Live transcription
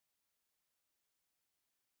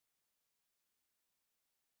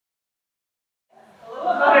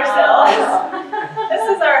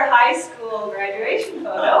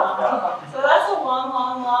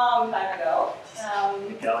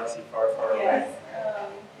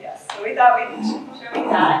so we thought we'd show you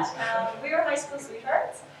that. We were high school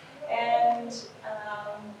sweethearts, and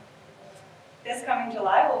this coming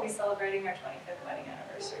July we'll be celebrating our 25th wedding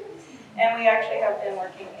anniversary. And we actually have been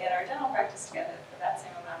working in our dental practice together for that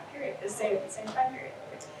same amount of period, the same time period.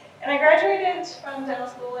 And I graduated from dental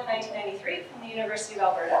school in 1993 from the University of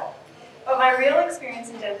Alberta. But my real experience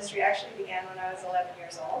in dentistry actually began when I was 11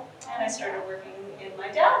 years old, and I started working in my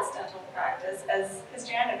dad's dental practice as his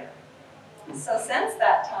janitor. So since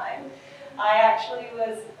that time, I actually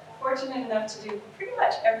was fortunate enough to do pretty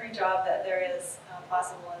much every job that there is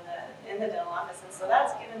possible in the dental office, and so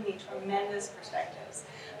that's given me tremendous perspectives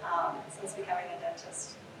since becoming a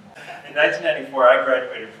dentist. In 1994, I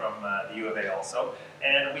graduated from the U of A also,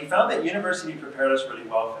 and we found that university prepared us really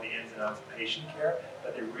well for the ins and outs of patient care,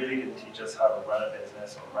 but they really didn't teach us how to run a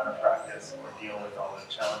business or run a practice or deal with all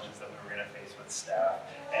the challenges that we were going to face with staff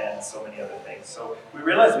and so many other things. So we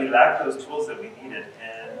realized we lacked those tools that we needed,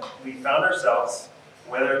 and we found ourselves,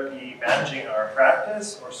 whether it be managing our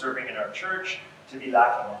practice or serving in our church, to be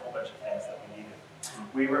lacking a whole bunch of things that we needed.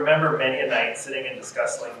 We remember many a night sitting and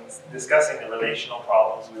discussing the relational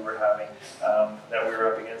problems we were having, that we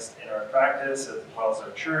were up against in our practice as well as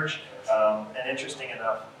our church, and interesting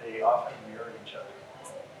enough, they often mirrored each other.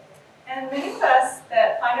 And many of us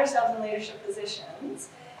that find ourselves in leadership positions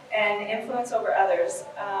and influence over others,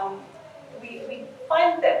 we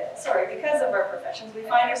find that, because of our professions, we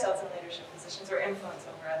find ourselves in leadership positions or influence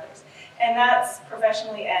over others. And that's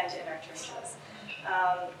professionally and in our churches.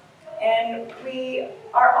 And we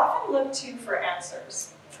are often looked to for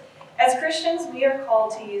answers. As Christians, we are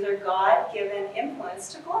called to use our God-given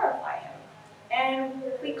influence to glorify Him. And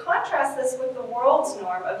we contrast this with the world's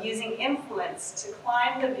norm of using influence to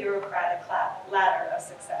climb the bureaucratic ladder of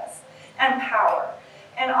success and power,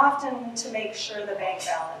 and often to make sure the bank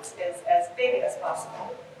balance is as big as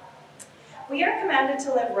possible. We are commanded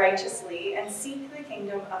to live righteously and seek the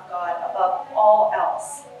kingdom of God above all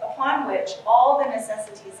else, upon which all the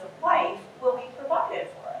necessities of life will be provided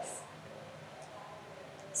for us.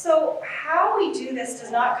 So how we do this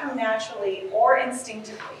does not come naturally or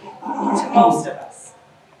instinctively to most of us.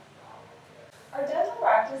 Our dental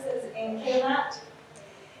practice is in Kitimat,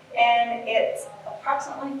 and it's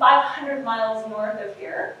approximately 500 miles north of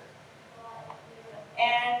here.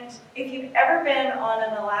 And if you've ever been on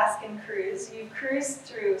an Alaskan cruise, you've cruised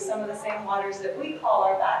through some of the same waters that we call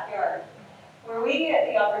our backyard, where we get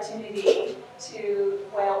the opportunity to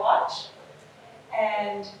whale watch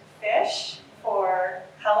and fish for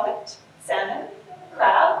halibut, salmon,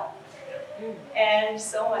 crab, and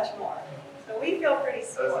so much more. So we feel pretty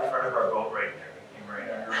spoiled. That's in front of our boat right there. You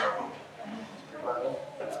right under our boat.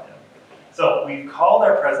 So we've called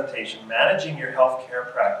our presentation Managing Your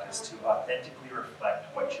Healthcare Practice to Authentically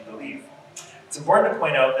Reflect What You Believe. It's important to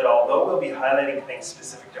point out that although we'll be highlighting things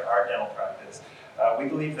specific to our dental practice, we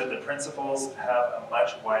believe that the principles have a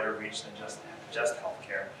much wider reach than just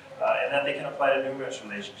healthcare, and that they can apply to numerous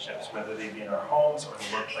relationships, whether they be in our homes or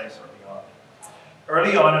the workplace or beyond.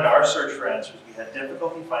 Early on in our search for answers, we had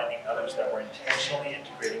difficulty finding others that were intentionally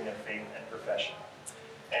integrating their faith and profession.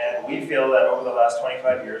 And we feel that over the last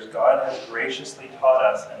 25 years, God has graciously taught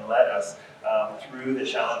us and led us through the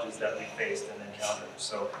challenges that we faced and encountered.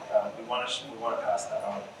 So we want to pass that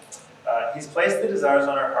on. He's placed the desires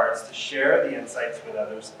on our hearts to share the insights with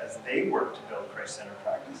others as they work to build Christ-centered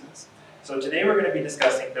practices. So today we're going to be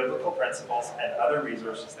discussing biblical principles and other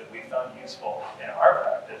resources that we found useful in our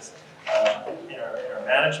practice, in our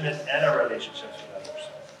management and our relationships with others.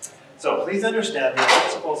 So please understand these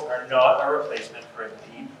principles are not a replacement for a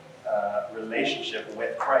deep relationship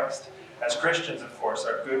with Christ. As Christians, of course,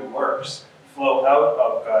 our good works flow out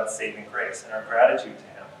of God's saving grace and our gratitude to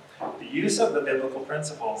Him. The use of the biblical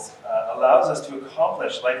principles allows us to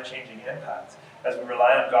accomplish life-changing impact as we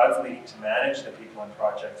rely on God's leading to manage the people and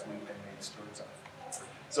projects we've been made stewards of.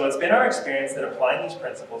 So it's been our experience that applying these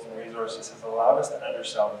principles and resources has allowed us to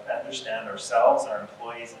understand ourselves, our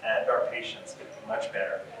employees, and our patients much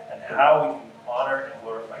better, and how we can honor and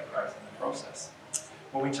glorify Christ in the process.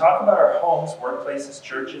 When we talk about our homes, workplaces,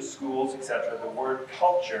 churches, schools, etc., the word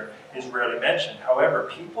culture is rarely mentioned.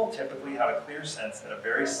 However, people typically have a clear sense that a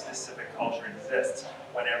very specific culture exists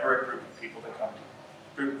whenever a group of people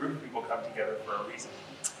come together for a reason.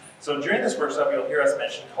 So during this workshop, you'll hear us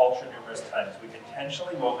mention culture numerous times. We've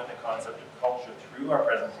intentionally woven the concept of culture through our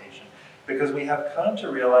presentation because we have come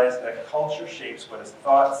to realize that culture shapes what is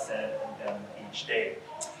thought, said, and done each day.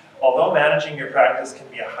 Although managing your practice can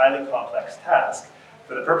be a highly complex task,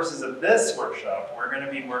 for the purposes of this workshop, we're going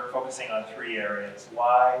to be focusing on three areas: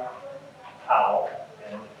 why, how,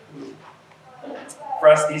 and who. For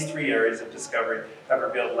us, these three areas of discovery have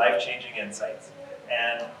revealed life-changing insights.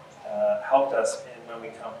 And helped us in when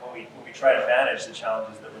we try to manage the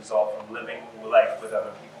challenges that result from living life with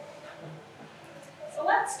other people. So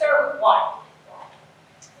let's start with why.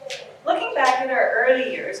 Looking back at our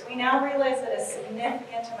early years, we now realize that a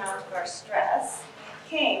significant amount of our stress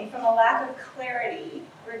came from a lack of clarity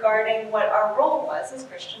regarding what our role was as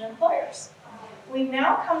Christian employers. We've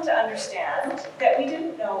now come to understand that we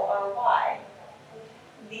didn't know our why,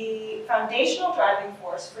 the foundational driving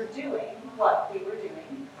force for doing what we were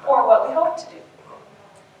doing or what we hoped to do.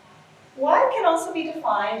 Why can also be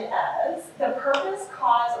defined as the purpose,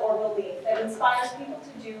 cause, or belief that inspires people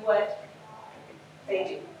to do what they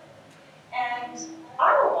do. And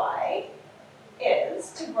our why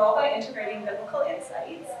is to grow by integrating biblical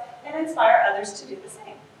insights and inspire others to do the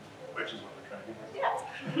same. Which is what we're trying to do.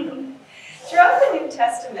 Yeah. Throughout the New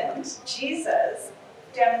Testament, Jesus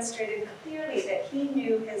demonstrated clearly that he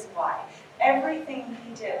knew his why. Everything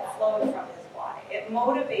he did flowed from his why. It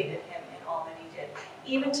motivated him in all that he did,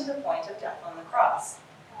 even to the point of death on the cross.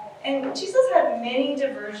 And Jesus had many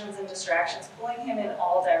diversions and distractions pulling him in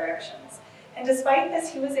all directions. And despite this,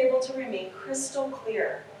 he was able to remain crystal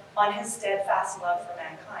clear on his steadfast love for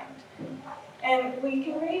mankind. And we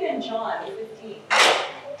can read in John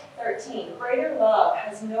 15:13, greater love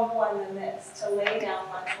has no one than this, to lay down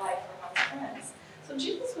one's life for one's friends. So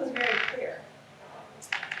Jesus was very clear.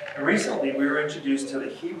 And recently, we were introduced to the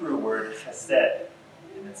Hebrew word chesed,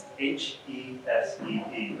 and it's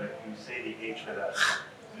H-E-S-E-D, but you say the H with us,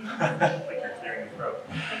 like you're clearing your throat.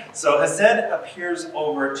 So chesed appears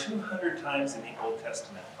over 200 times in the Old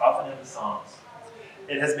Testament, often in the Psalms.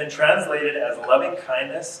 It has been translated as loving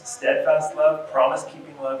kindness, steadfast love,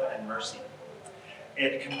 promise-keeping love, and mercy.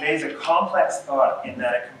 It conveys a complex thought in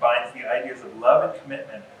that it combines the ideas of love and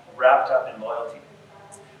commitment wrapped up in loyalty.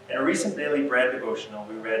 In a recent Daily Bread devotional,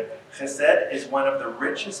 we read, chesed is one of the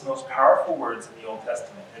richest, most powerful words in the Old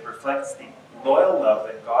Testament. It reflects the loyal love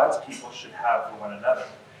that God's people should have for one another.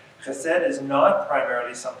 Chesed is not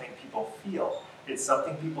primarily something people feel. It's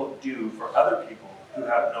something people do for other people who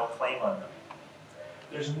have no claim on them.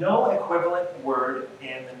 There's no equivalent word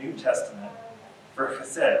in the New Testament for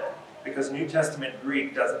chesed, because New Testament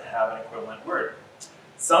Greek doesn't have an equivalent word.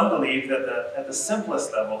 Some believe that at the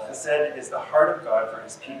simplest level, chesed is the heart of God for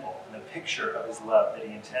his people and the picture of his love that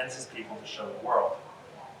he intends his people to show the world.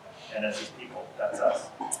 And as his people, that's us.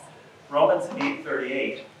 Romans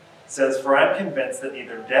 8:38 says, for I'm convinced that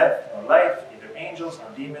neither death nor life, neither angels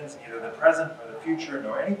nor demons, neither the present nor the future,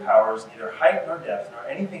 nor any powers, neither height nor depth, nor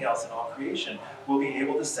anything else in all creation will be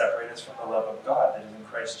able to separate us from the love of God that is in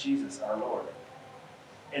Christ Jesus our Lord.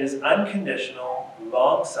 It is unconditional,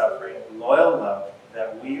 long-suffering, loyal love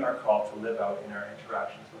that we are called to live out in our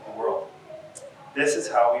interactions with the world. This is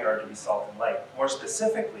how we are to be salt and light. More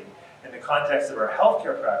specifically, in the context of our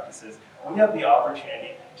healthcare practices, we have the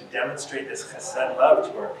opportunity to demonstrate this chesed love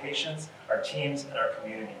to our patients, our teams, and our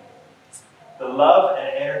community. The love and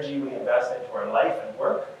energy we invest into our life and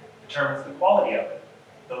work determines the quality of it.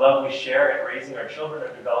 The love we share in raising our children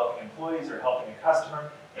or developing employees or helping a customer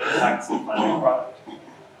impacts the final product.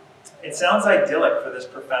 It sounds idyllic for this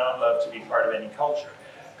profound love to be part of any culture.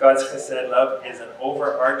 God's chesed love is an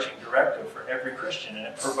overarching directive for every Christian, and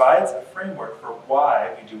it provides a framework for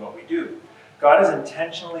why we do what we do. God has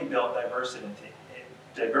intentionally built diversity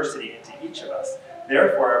into each of us.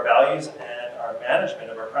 Therefore, our values and our management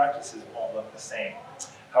of our practices won't look the same.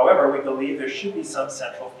 However, we believe there should be some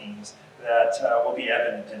central themes that will be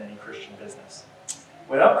evident in any Christian business.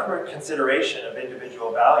 Without correct consideration of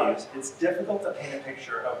individual values, it's difficult to paint a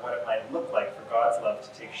picture of what it might look like for God's love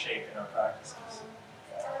to take shape in our practices.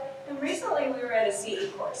 And recently we were at a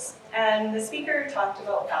CE course, and the speaker talked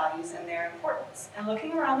about values and their importance. And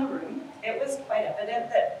looking around the room, it was quite evident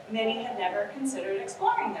that many had never considered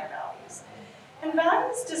exploring their values. And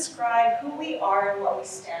values describe who we are and what we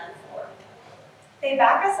stand for. They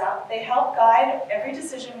back us up, they help guide every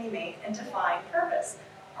decision we make, and define purpose,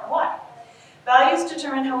 or why. Values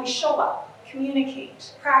determine how we show up,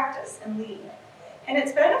 communicate, practice, and lead. And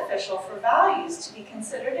it's beneficial for values to be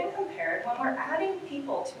considered and compared when we're adding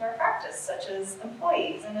people to our practice, such as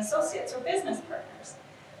employees and associates or business partners.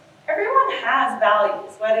 Everyone has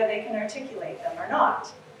values, whether they can articulate them or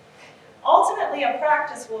not. Ultimately, a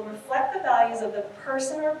practice will reflect the values of the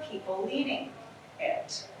person or people leading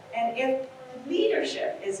it. And if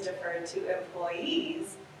leadership is deferred to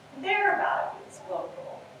employees, their values will rule.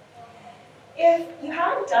 If you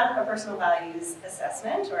haven't done a personal values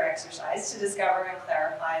assessment or exercise to discover and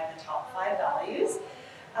clarify the top 5 values,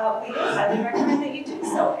 we highly recommend that you do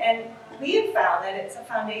so. And we have found that it's a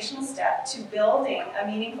foundational step to building a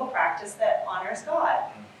meaningful practice that honors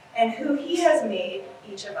God and who He has made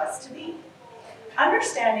each of us to be.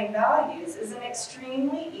 Understanding values is an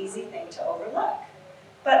extremely easy thing to overlook.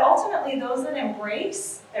 But ultimately, those that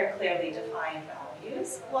embrace their clearly defined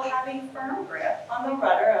values will have a firm grip on the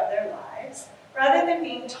rudder of their lives, rather than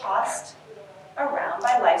being tossed around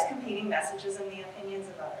by life's competing messages and the opinions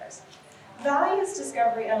of others. Values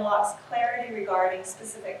discovery unlocks clarity regarding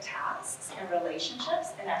specific tasks and relationships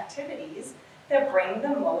and activities that bring the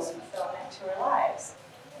most fulfillment to our lives.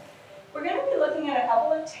 We're going to be looking at a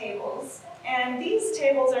couple of tables, and these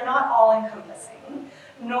tables are not all-encompassing,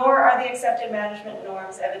 nor are the accepted management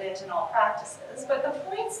norms evident in all practices, but the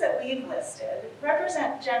points that we've listed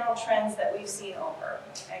represent general trends that we've seen over,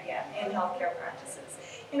 again, in healthcare practices.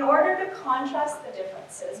 In order to contrast the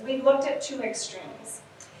differences, we've looked at two extremes.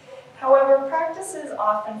 However, practices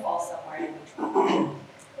often fall somewhere in between.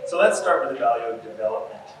 So let's start with the value of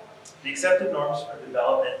development. The accepted norms for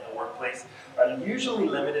development in the workplace are usually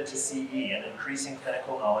limited to CE and increasing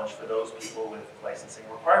clinical knowledge for those people with licensing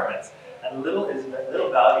requirements, and little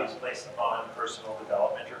value is placed upon personal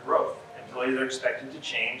development or growth. Employees are expected to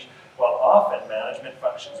change, while often management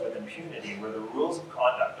functions with impunity where the rules of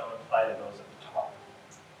conduct don't apply to those at the top.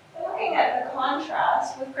 Looking at the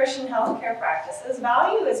contrast with Christian healthcare practices,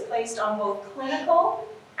 value is placed on both clinical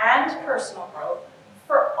and personal growth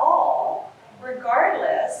for all,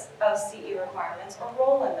 regardless of CE requirements or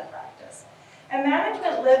role in the practice. And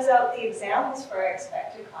management lives out the examples for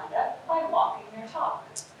expected conduct by walking their talk.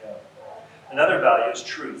 Yeah. Another value is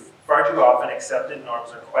truth. Far too often, accepted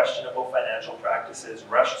norms are questionable financial practices,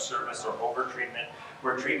 rushed service, or over-treatment,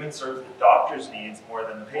 where treatment serves the doctor's needs more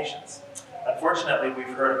than the patient's. Unfortunately,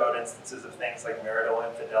 we've heard about instances of things like marital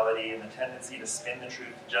infidelity and the tendency to spin the truth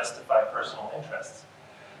to justify personal interests.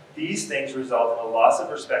 These things result in a loss of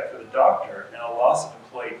respect for the doctor and a loss of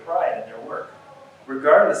employee pride in their work.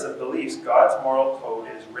 Regardless of beliefs, God's moral code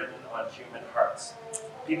is written on human hearts.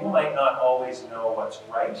 People might not always know what's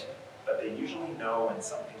right, but they usually know when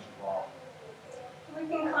something's wrong. We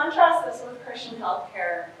can contrast this with Christian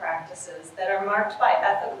healthcare practices that are marked by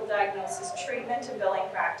ethical diagnosis, treatment, and billing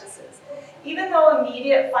practices, even though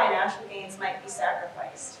immediate financial gains might be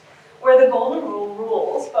sacrificed, where the golden rule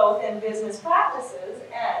rules both in business practices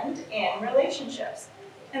and in relationships.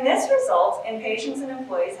 And this results in patients and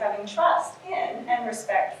employees having trust in and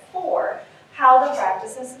respect for how the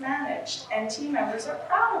practice is managed, and team members are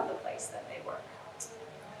proud of the place that they work.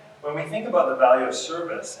 When we think about the value of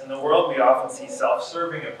service, in the world we often see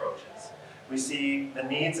self-serving approaches. We see the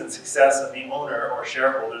needs and success of the owner or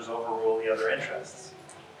shareholders overrule the other interests.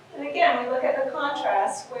 And again, we look at the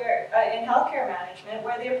contrast where in healthcare management,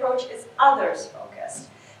 where the approach is others-focused.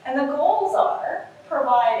 And the goals are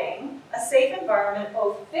providing a safe environment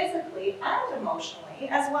both physically and emotionally,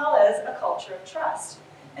 as well as a culture of trust.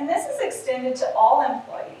 And this is extended to all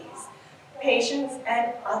employees, patients,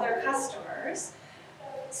 and other customers.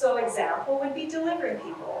 So example would be delivery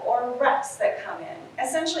people or reps that come in,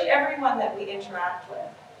 essentially everyone that we interact with.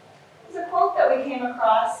 There's a quote that we came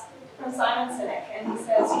across from Simon Sinek, and he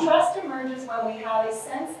says, "Trust emerges when we have a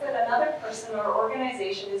sense that another person or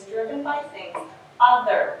organization is driven by things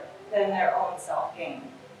other than their own self-gain."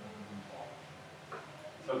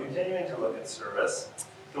 So continuing to look at service,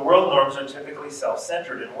 the world norms are typically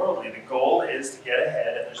self-centered and worldly. The goal is to get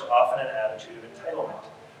ahead, and there's often an attitude of entitlement.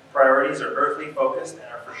 Priorities are earthly focused and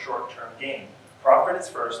are for short-term gain. Profit is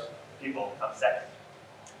first, people come second.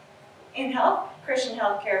 In Christian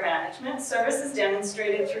healthcare management, service is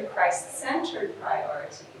demonstrated through Christ-centered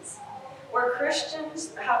priorities, where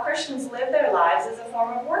how Christians live their lives is a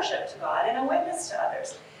form of worship to God and a witness to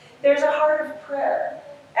others. There's a heart of prayer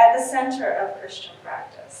at the center of Christian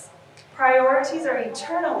practice. Priorities are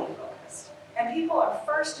eternally focused, and people are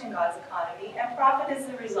first in God's economy, and profit is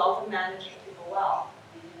the result of managing people well.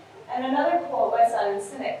 And another quote by Simon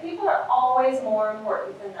Sinek, "People are always more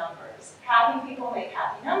important than numbers. Happy people make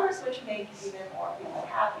happy numbers, which make even more people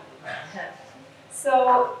happy."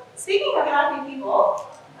 So, speaking of happy people,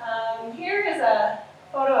 here is a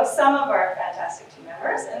photo of some of our fantastic team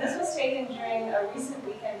members, and this was taken during a recent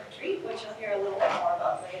weekend retreat, which you'll hear a little bit more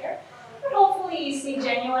about later. But hopefully you see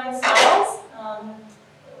genuine smiles,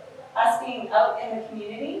 us being out in the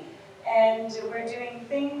community, and we're doing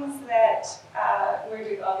things that,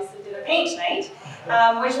 we obviously did a paint night,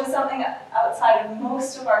 which was something outside of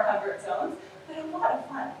most of our comfort zones, but a lot of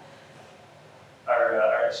fun.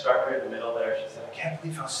 Our instructor in the middle there, she said, "I can't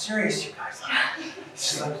believe how serious you guys are."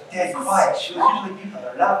 She's like dead quiet. She was usually people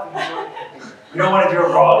that are laughing. We don't want to do it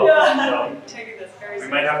wrong. So Taking this very we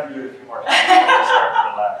might have to do it a few more times before we start to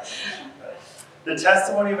relax. But the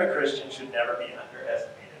testimony of a Christian should never be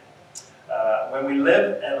underestimated. When we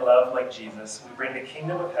live and love like Jesus, we bring the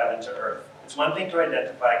kingdom of heaven to earth. It's one thing to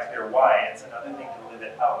identify a clear why, it's another thing to live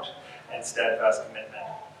it out in steadfast commitment.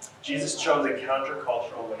 Jesus chose a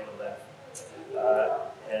countercultural way to live.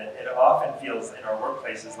 And it often feels in our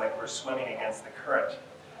workplaces like we're swimming against the current.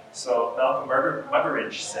 So Malcolm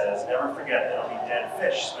Muggeridge says, never forget that only dead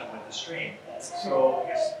fish swim with the stream. So I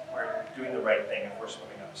guess we're doing the right thing if we're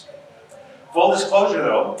swimming upstream. Full disclosure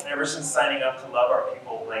though, ever since signing up to love our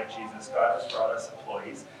people like Jesus, God has brought us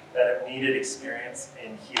employees that have needed experience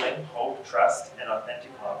in healing, hope, trust, and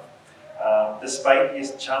authentic love. Despite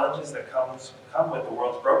these challenges that come with the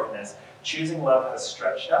world's brokenness, choosing love has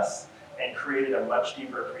stretched us and created a much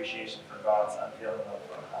deeper appreciation for God's unfailing love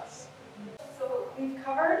for us. So we've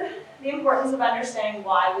covered the importance of understanding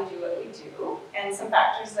why we do what we do and some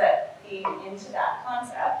factors that feed into that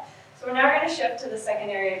concept. So we're now going to shift to the second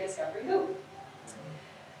area of discovery, who.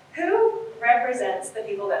 Who represents the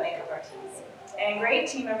people that make up our teams. And great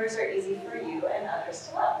team members are easy for you and others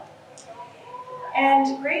to love.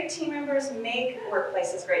 And great team members make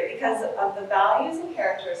workplaces great because of the values and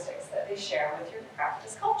characteristics that they share with your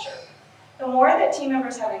practice culture. The more that team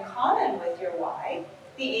members have in common with your why,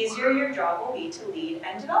 the easier your job will be to lead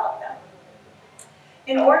and develop them.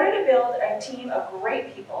 In order to build a team of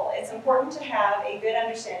great people, it's important to have a good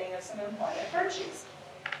understanding of some employment virtues.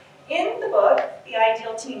 In the book, The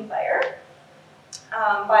Ideal Team Player,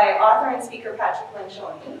 by author and speaker Patrick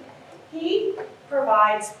Lencioni, he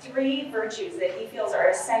provides 3 virtues that he feels are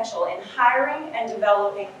essential in hiring and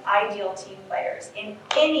developing ideal team players in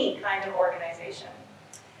any kind of organization.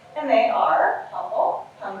 And they are humble,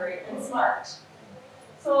 hungry, and smart.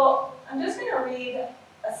 So I'm just going to read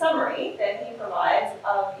a summary that he provides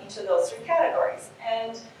of each of those 3 categories.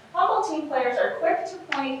 And humble team players are quick to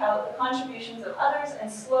point out the contributions of others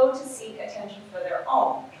and slow to seek attention for their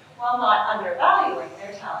own, while not undervaluing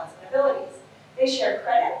their talents and abilities. They share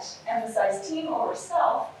credit, emphasize team over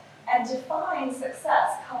self, and define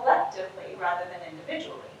success collectively rather than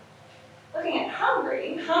individually. Looking at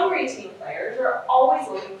hungry team players are always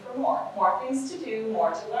looking for more things to do,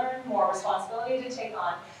 more to learn, more responsibility to take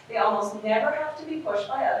on. They almost never have to be pushed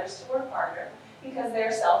by others to work harder because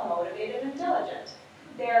they're self-motivated and diligent.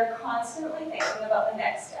 They're constantly thinking about the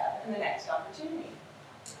next step and the next opportunity.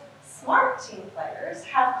 Smart team players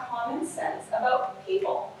have common sense about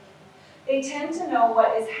people. They tend to know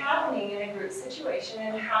what is happening in a group situation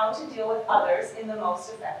and how to deal with others in the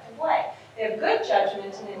most effective way. They have good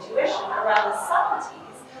judgment and intuition around the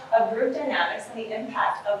subtleties of group dynamics and the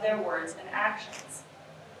impact of their words and actions.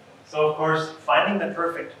 So of course, finding the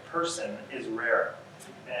perfect person is rare.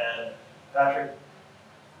 And Patrick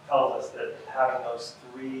tells us that having those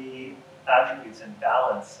 3 attributes in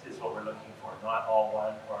balance is what we're looking for, not all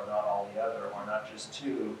one or not all the other, or not just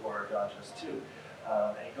 2 or not just 2.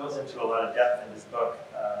 And he goes into a lot of depth in his book,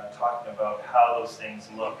 talking about how those things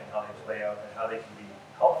look and how they play out and how they can be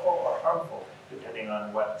helpful or harmful depending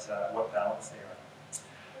on what balance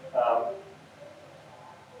they are.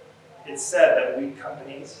 It's said that weak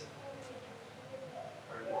companies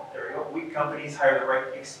hire the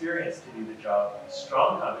right experience to do the job.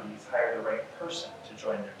 Strong companies hire the right person to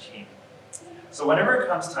join their team. So whenever it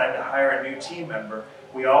comes time to hire a new team member,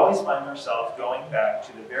 we always find ourselves going back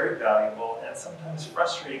to the very valuable and sometimes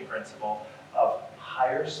frustrating principle of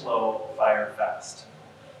hire slow, fire fast.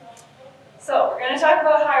 So we're going to talk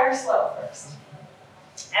about hire slow first.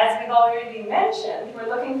 As we've already mentioned, we're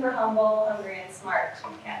looking for humble, hungry, and smart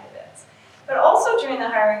team candidates. But also during the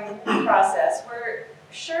hiring process, we're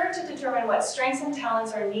sure to determine what strengths and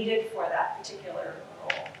talents are needed for that particular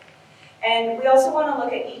role. And we also want to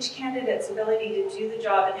look at each candidate's ability to do the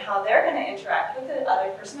job and how they're going to interact with the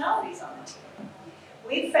other personalities on the team.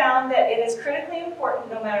 We've found that it is critically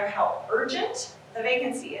important, no matter how urgent the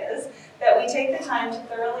vacancy is, that we take the time to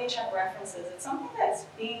thoroughly check references. It's something that's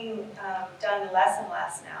being done less and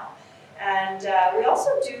less now. And we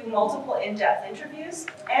also do multiple in-depth interviews,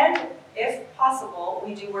 and if possible,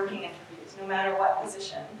 we do working interviews, no matter what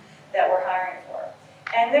position that we're hiring for.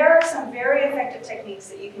 And there are some very effective techniques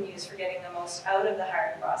that you can use for getting the most out of the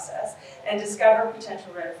hiring process and discover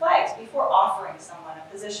potential red flags before offering someone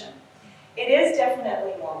a position. It is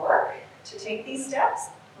definitely more work to take these steps,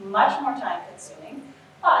 much more time consuming,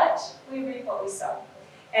 but we reap what we sow.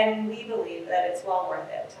 And we believe that it's well worth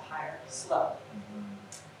it to hire slow.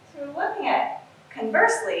 So we're looking at,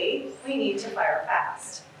 conversely, we need to fire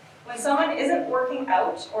fast. When someone isn't working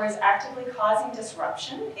out or is actively causing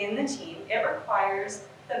disruption in the team, it requires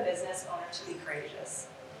the business owner to be courageous.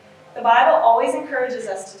 The Bible always encourages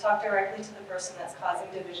us to talk directly to the person that's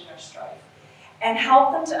causing division or strife and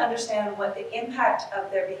help them to understand what the impact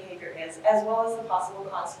of their behavior is, as well as the possible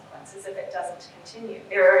consequences if it doesn't continue,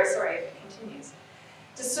 if it continues.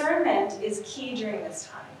 Discernment is key during this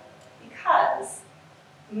time because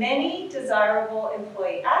many desirable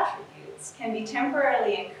employee attributes can be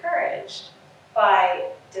temporarily encouraged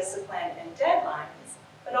by discipline and deadlines,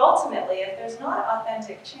 but ultimately, if there's not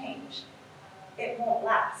authentic change, it won't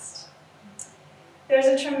last. There's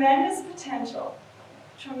a tremendous potential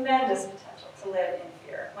to live in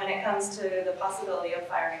fear when it comes to the possibility of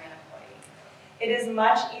firing an employee. It is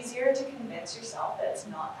much easier to convince yourself that it's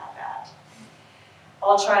not that bad.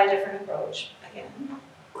 I'll try a different approach again.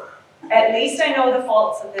 At least I know the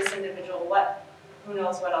faults of this individual. Who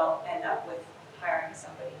knows what I'll end up with hiring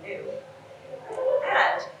somebody new.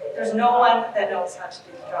 And there's no one that knows how to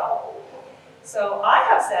do the job. So I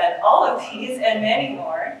have said all of these and many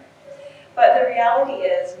more, but the reality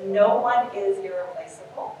is no one is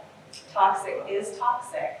irreplaceable. Toxic is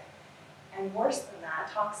toxic, and worse than that,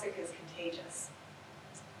 toxic is contagious.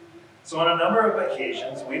 So on a number of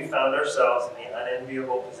occasions, we've found ourselves in the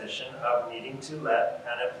unenviable position of needing to let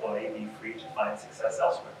an employee be free to find success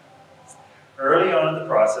elsewhere. Early on in the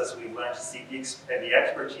process, we've learned to seek the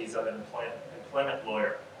expertise of an employment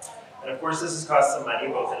lawyer. And of course, this has cost some money,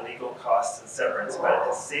 both in legal costs and severance, but it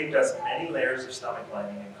has saved us many layers of stomach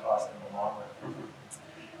lining and cost in the long run.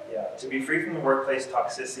 Yeah, to be free from the workplace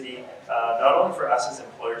toxicity, not only for us as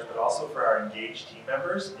employers, but also for our engaged team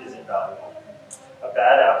members, is invaluable. A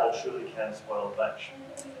bad apple truly can spoil the bunch.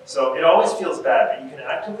 So it always feels bad, but you can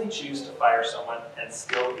actively choose to fire someone and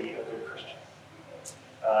still be a good Christian.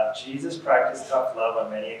 Jesus practiced tough love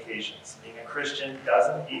on many occasions. Being a Christian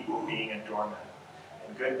doesn't equal being a doormat,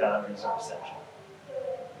 and good boundaries are essential.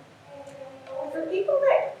 For people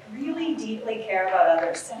that really deeply care about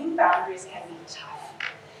others, setting boundaries can be tough.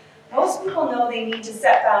 Most people know they need to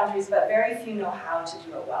set boundaries, but very few know how to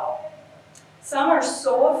do it well. Some are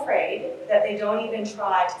so afraid that they don't even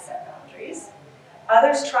try to set boundaries.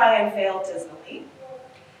 Others try and fail dismally.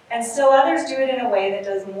 And still others do it in a way that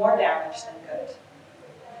does more damage than good.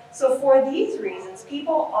 So for these reasons,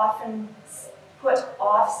 people often put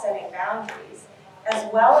off setting boundaries,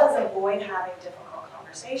 as well as avoid having difficult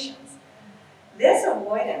conversations. This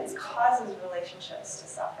avoidance causes relationships to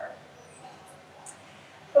suffer.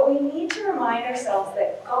 But we need to remind ourselves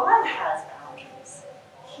that God has boundaries.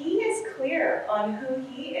 He is clear on who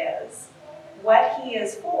He is, what He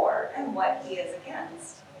is for, and what He is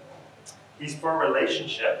against. He's for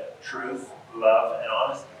relationship, truth, love, and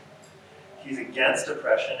honesty. He's against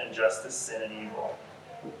oppression, injustice, sin, and evil.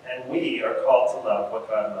 And we are called to love what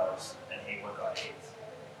God loves and hate what God hates.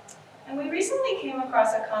 And we recently came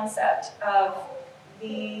across a concept of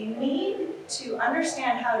the need to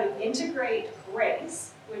understand how to integrate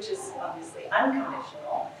grace, which is obviously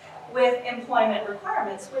unconditional, with employment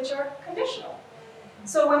requirements, which are conditional.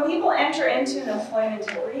 So when people enter into an employment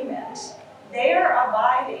agreement, they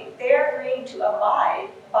are agreeing to abide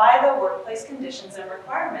by the workplace conditions and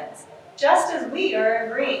requirements, just as we are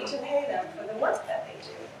agreeing to pay them for the work that they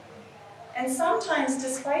do. And sometimes,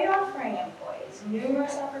 despite offering employees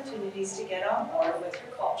numerous opportunities to get on board with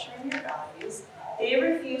your culture and your values, they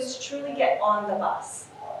refuse to truly get on the bus.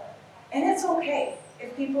 And it's okay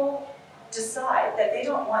if people decide that they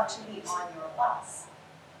don't want to be on your bus.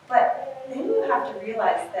 But then you have to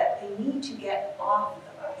realize that they need to get off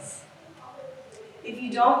the bus. If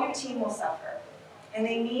you don't, your team will suffer. And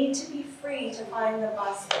they need to be free to find the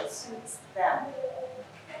bus that suits them.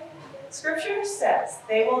 Scripture says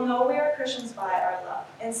they will know we are Christians by our love.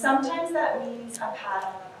 And sometimes that means a pat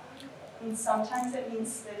on the back. And sometimes it means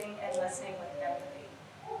sitting and listening with empathy.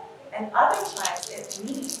 And other times it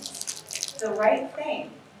means the right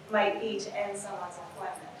thing might be to end someone's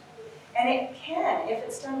employment. And it can, if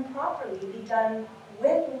it's done properly, be done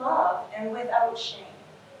with love and without shame.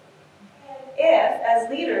 If, as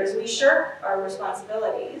leaders, we shirk our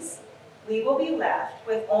responsibilities, we will be left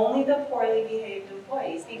with only the poorly behaved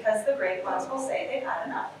employees because the great ones will say they've had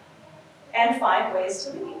enough and find ways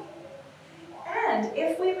to leave. And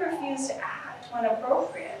if we refuse to act when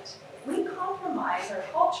appropriate, we compromise our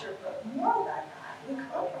culture, but more than that, we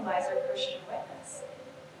compromise our Christian witness.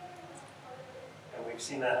 And we've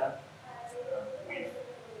seen that happen. We've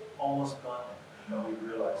almost gone there, but we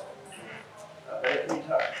realized it. But it can be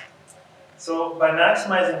tough. So by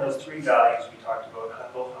maximizing those three values we talked about,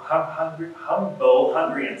 humble,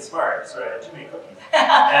 hungry, and smart, sorry, I had too many cookies,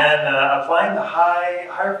 and applying the hire,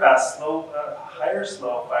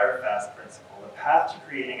 slow, fire, fast principle, the path to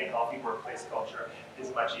creating a healthy workplace culture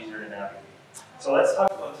is much easier to navigate. So let's talk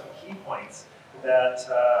about some key points that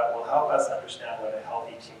will help us understand what a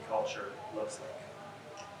healthy team culture looks like.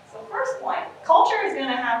 So first point, culture is going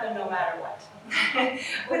to happen no matter what.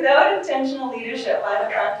 Without intentional leadership by the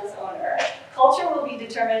practice owner, Culture will be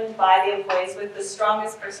determined by the employees with the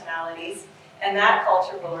strongest personalities, and that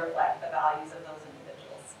culture will reflect the values of those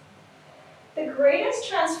individuals. The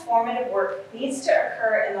greatest transformative work needs to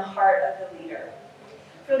occur in the heart of the leader.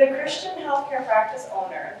 For the Christian healthcare practice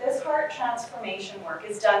owner, this heart transformation work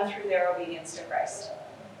is done through their obedience to Christ.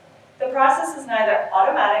 The process is neither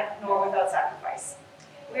automatic nor without sacrifice.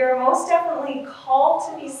 We are most definitely called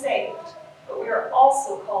to be saved, but we are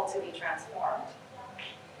also called to be transformed.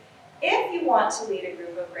 If you want to lead a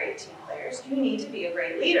group of great team players, you need to be a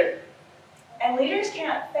great leader. And leaders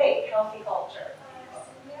can't fake healthy culture.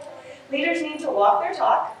 Leaders need to walk their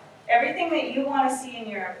talk. Everything that you want to see in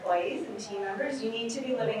your employees and team members, you need to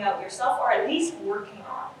be living out yourself, or at least working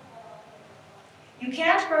on. You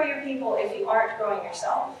can't grow your people if you aren't growing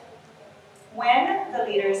yourself. When the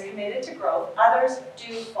leader is committed to growth, others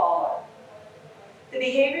do follow. The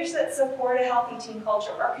behaviors that support a healthy team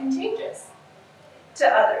culture are contagious to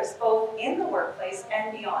others, both in the workplace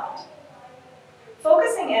and beyond.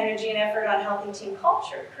 Focusing energy and effort on healthy team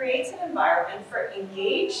culture creates an environment for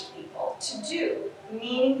engaged people to do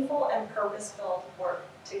meaningful and purpose-filled work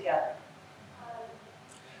together.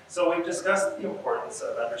 So we've discussed the importance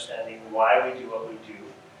of understanding why we do what we do,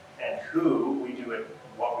 and who we do it,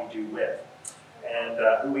 what we do with, and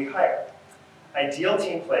who we hire. Ideal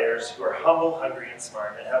team players who are humble, hungry, and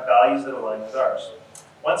smart, and have values that align with ours.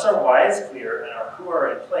 Once our why is clear and our who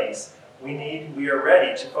are in place, we are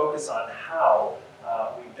ready to focus on how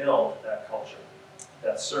we build that culture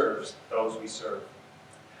that serves those we serve.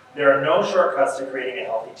 There are no shortcuts to creating a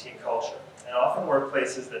healthy team culture, and often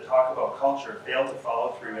workplaces that talk about culture fail to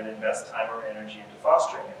follow through and invest time or energy into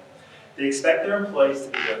fostering it. They expect their employees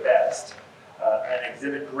to be their best and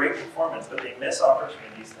exhibit great performance, but they miss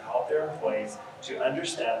opportunities to help their employees to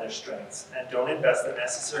understand their strengths and don't invest the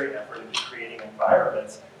necessary effort into creating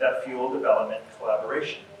environments that fuel development and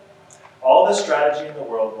collaboration. All the strategy in the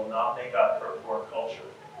world will not make up for poor culture.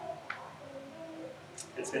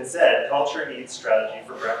 It's been said, culture eats strategy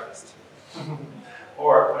for breakfast.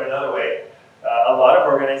 Or, put another way, a lot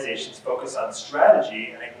of organizations focus on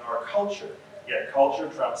strategy and ignore culture, yet culture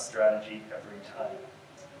trumps strategy every time.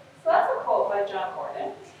 So that's a quote by John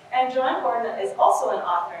Gordon. And John Gordon is also an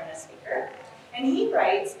author and a speaker. And he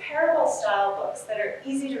writes parable-style books that are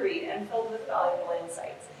easy to read and filled with valuable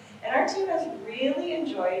insights. And our team has really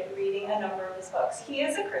enjoyed reading a number of his books. He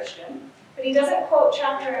is a Christian, but he doesn't quote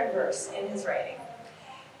chapter and verse in his writing.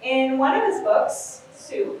 In one of his books,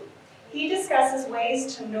 Soup, he discusses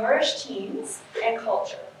ways to nourish teams and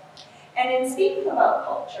culture. And in speaking about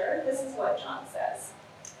culture, this is what John says.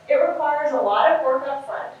 It requires a lot of work up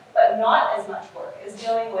front, but not as much work as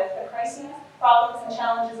dealing with the crises, problems, and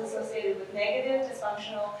challenges associated with negative,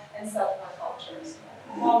 dysfunctional, and subpar cultures.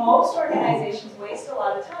 While most organizations waste a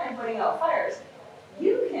lot of time putting out fires,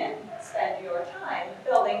 you can spend your time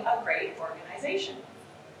building a great organization.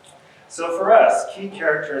 So for us, key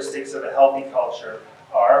characteristics of a healthy culture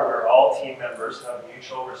are where all team members have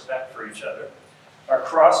mutual respect for each other, are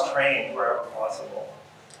cross-trained wherever possible,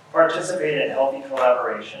 participate in healthy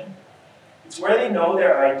collaboration. It's where they know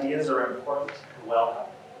their ideas are important and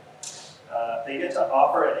welcome. They get to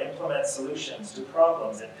offer and implement solutions to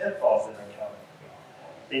problems and pitfalls that are encountered.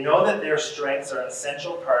 They know that their strengths are an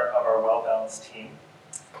essential part of our well-balanced team.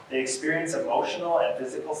 They experience emotional and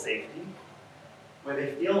physical safety, where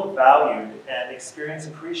they feel valued and experience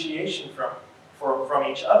appreciation from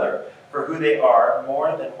each other for who they are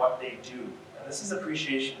more than what they do. And this is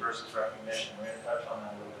appreciation versus recognition. We're going to touch on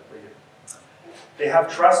that a little bit later. They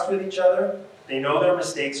have trust with each other. They know their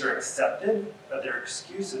mistakes are accepted, but their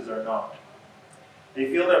excuses are not. They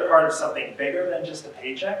feel they're part of something bigger than just a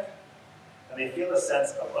paycheck, and they feel a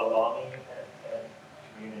sense of belonging and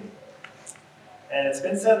community. And it's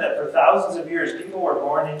been said that for thousands of years, people were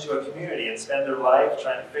born into a community and spend their life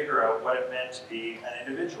trying to figure out what it meant to be an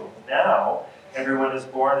individual. Now, everyone is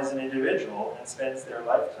born as an individual and spends their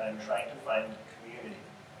lifetime trying to find community.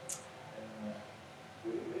 And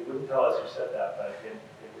they wouldn't tell us who said that, but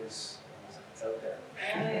it's out there.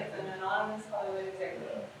 It's an anonymous Hollywood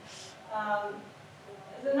executive.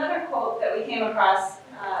 There's another quote that we came across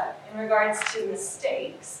in regards to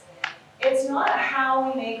mistakes. It's not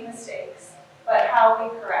how we make mistakes, but how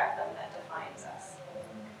we correct them that defines us.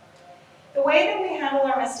 The way that we handle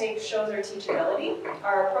our mistakes shows our teachability,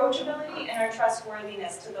 our approachability, and our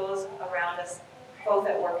trustworthiness to those around us, both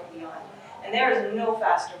at work and beyond. And there is no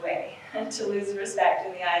faster way to lose respect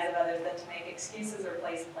in the eyes of others than to make excuses or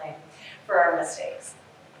place blame for our mistakes.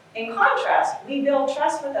 In contrast, we build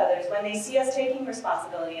trust with others when they see us taking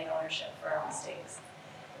responsibility and ownership for our mistakes.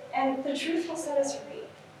 And the truth will set us free.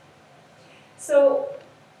 So,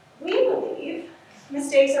 we believe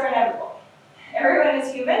mistakes are inevitable. Everyone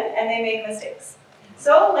is human and they make mistakes.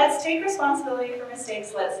 So let's take responsibility for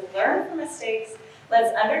mistakes, let's learn from mistakes,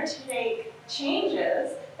 let's undertake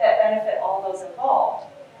changes that benefit all those involved.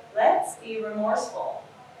 Let's be remorseful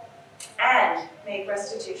and make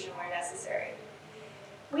restitution where necessary.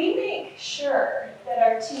 We make sure that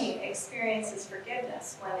our team experiences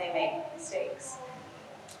forgiveness when they make mistakes.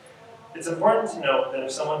 It's important to note that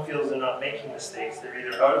if someone feels they're not making mistakes, they're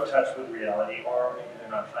either out of touch with reality or maybe they're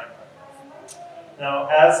not trying hard enough. Now,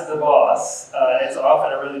 as the boss, it's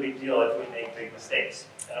often a really big deal if we make big mistakes.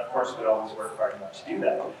 And of course, we always work hard not to do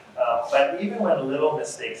that. But even when little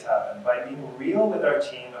mistakes happen, by being real with our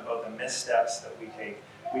team about the missteps that we take,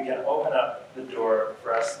 we can open up the door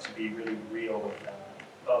for us to be really real with them,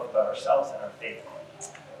 both about ourselves and our faith.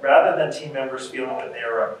 Rather than team members feeling that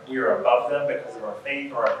we are above them because of our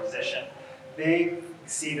faith or our position, they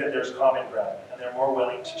see that there's common ground and they're more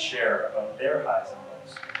willing to share about their highs and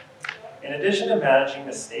lows. In addition to managing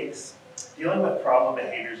mistakes, dealing with problem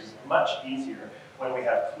behaviors is much easier when we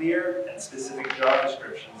have clear and specific job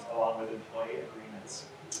descriptions along with employee agreements.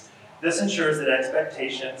 This ensures that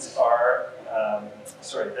expectations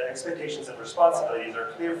and responsibilities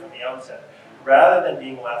are clear from the outset, rather than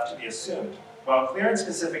being left to be assumed. While clear and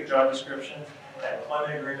specific job descriptions and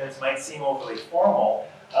employment agreements might seem overly formal,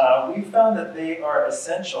 we've found that they are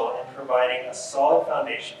essential in providing a solid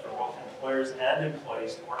foundation for both employers and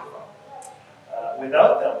employees to work from.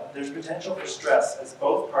 Without them, there's potential for stress, as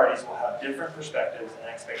both parties will have different perspectives and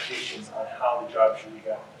expectations on how the job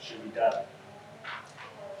should be done.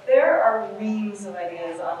 There are reams of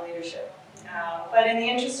ideas on leadership, but in the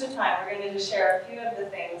interest of time, we're going to just share a few of the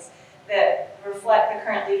things that reflect the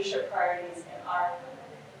current leadership priorities in our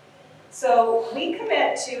company. So we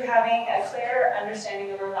commit to having a clear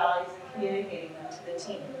understanding of our values and communicating them to the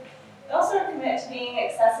team. We also commit to being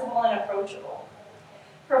accessible and approachable,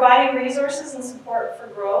 providing resources and support for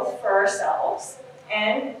growth for ourselves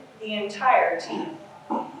and the entire team.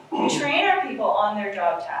 We train our people on their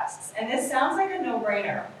job tasks, and this sounds like a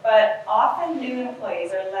no-brainer, but often new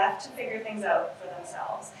employees are left to figure things out for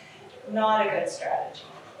themselves. Not a good strategy.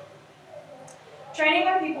 Training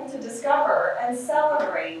our people to discover and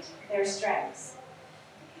celebrate their strengths.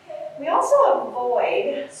 We also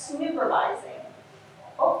avoid snoopervising.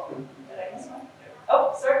 Oh, did I miss one?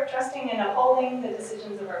 Oh, sorry, trusting and upholding the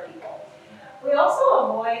decisions of our people. We also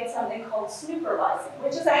avoid something called snoopervising,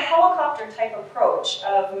 which is a helicopter type approach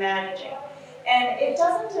of managing. And it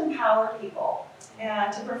doesn't empower people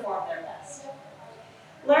to perform their best.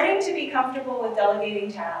 Learning to be comfortable with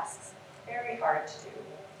delegating tasks, very hard to do.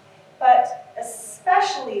 But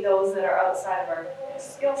especially those that are outside of our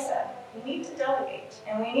skill set, we need to delegate.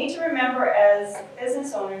 And we need to remember, as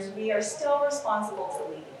business owners, we are still responsible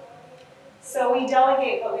to lead. So we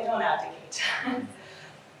delegate, but we don't abdicate.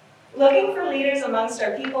 Looking for leaders amongst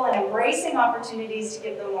our people and embracing opportunities to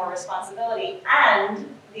give them more responsibility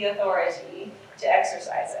and the authority to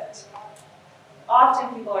exercise it.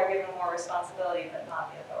 Often people are given more responsibility, but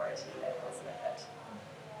not the authority that goes with it.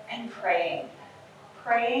 And praying.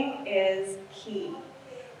 Praying is key.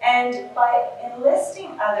 And by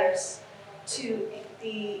enlisting others to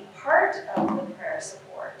be part of the prayer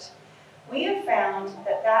support, we have found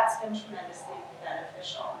that that's been tremendously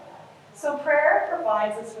beneficial. So prayer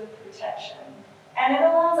provides us with protection, and it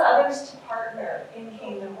allows others to partner in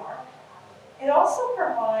kingdom work. It also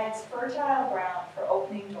provides fertile ground for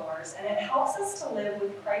opening doors, and it helps us to live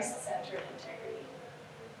with Christ-centered integrity.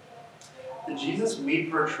 The Jesus we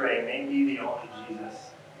portray may be the only Jesus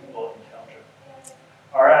people encounter.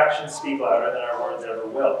 Our actions speak louder than our words ever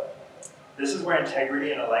will. This is where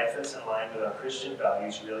integrity and a life that's in line with our Christian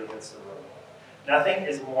values really hits the road. Nothing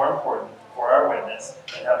is more important for our witness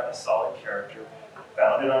than having a solid character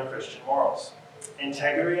founded on Christian morals.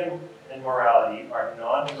 Integrity and morality are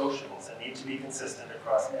non-negotiables and need to be consistent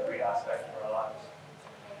across every aspect of our lives.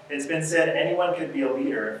 It's been said anyone could be a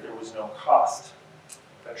leader if there was no cost.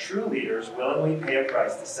 But true leaders willingly pay a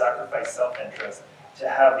price to sacrifice self-interest to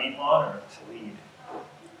have the honor to lead.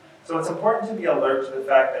 So it's important to be alert to the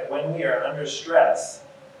fact that when we are under stress,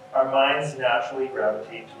 our minds naturally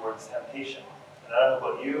gravitate towards temptation. And I don't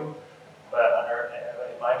know about you, but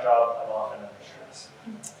in my job, I'm often under stress.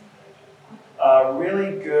 A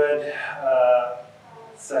really good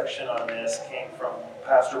section on this came from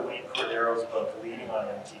Pastor Wayne Cordero's book, Leading on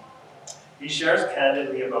Empty. He shares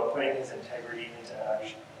candidly about putting his integrity into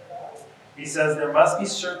action. He says, "There must be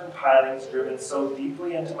certain pilings driven so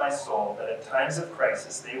deeply into my soul that at times of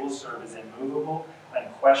crisis they will serve as immovable,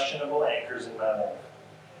 unquestionable anchors in my life.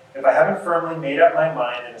 If I haven't firmly made up my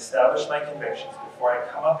mind and established my convictions before I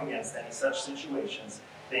come up against any such situations,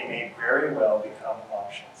 they may very well become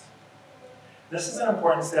options." This is an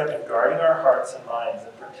important step in guarding our hearts and minds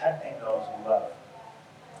and protecting those we love.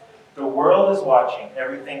 The world is watching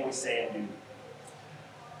everything we say and do.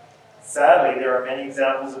 Sadly, there are many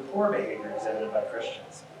examples of poor behavior exhibited by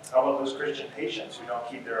Christians. How about those Christian patients who don't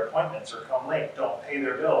keep their appointments or come late, don't pay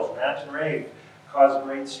their bills, rant and rave, cause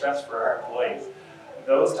great stress for our employees?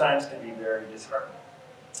 Those times can be very disheartening.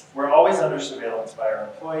 We're always under surveillance by our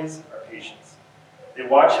employees, our patients. They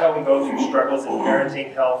watch how we go through struggles in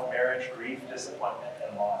parenting, health, marriage, grief, disappointment,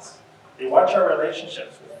 and loss. They watch our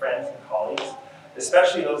relationships with friends and colleagues,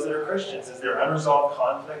 especially those that are Christians. Is there unresolved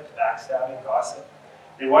conflict, backstabbing, gossip?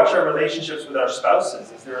 They watch our relationships with our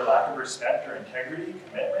spouses. Is there a lack of respect or integrity,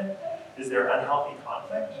 commitment? Is there unhealthy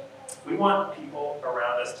conflict? We want people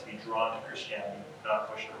around us to be drawn to Christianity,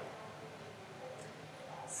 not pushed away.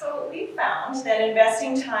 So we found that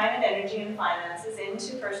investing time and energy and finances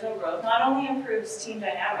into personal growth not only improves team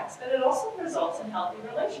dynamics, but it also results in healthy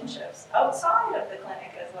relationships outside of the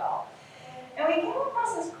clinic as well. And we came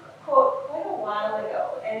across this quote quite a while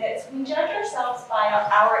ago, and it's, we judge ourselves by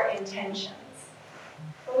our intentions,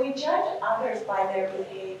 but we judge others by their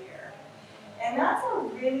behavior. And that's a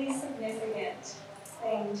really significant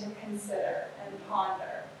thing to consider and ponder.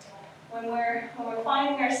 When we're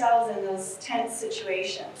finding ourselves in those tense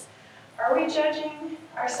situations, are we judging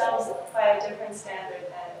ourselves by a different standard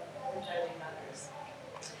than we're judging others?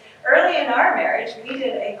 Early in our marriage, we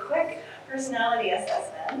did a quick personality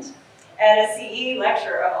assessment at a CE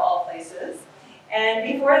lecture of all places.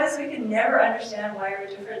 And before this, we could never understand why our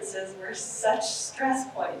differences were such stress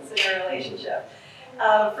points in our relationship.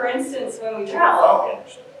 For instance, when we travel,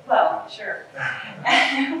 well, sure.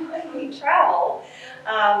 When we travel,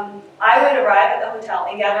 I would arrive at the hotel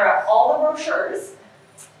and gather up all the brochures.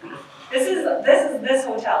 This is this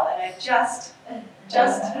hotel, and I just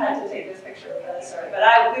had to take this picture for the story. But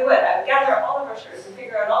I would gather up all the brochures and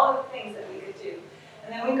figure out all of the things that we could do.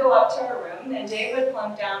 And then we'd go up to our room, and Dave would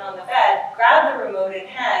plunk down on the bed, grab the remote in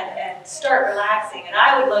hand, and start relaxing. And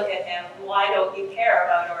I would look at him, why don't you care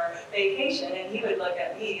about our vacation? And he would look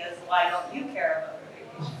at me as, why don't you care about our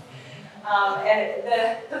vacation?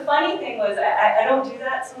 And the funny thing was, I don't do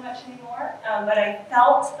that so much anymore, but I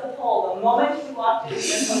felt the pull. The moment we walked into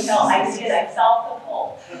this hotel, I felt the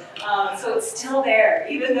pull. So it's still there.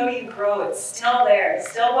 Even though you grow, it's still there. It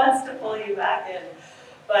still wants to pull you back in.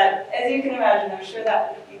 But as you can imagine, I'm sure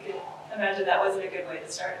that you could imagine that wasn't a good way to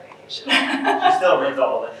start a vacation. She still reads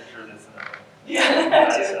all the literature that's in the book.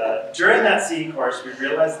 Yeah. During that CE course, we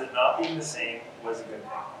realized that not being the same was a good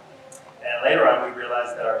thing. And later on, we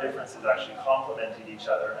realized that our differences actually complemented each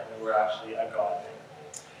other and they were actually a God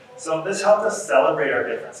thing. So this helped us celebrate our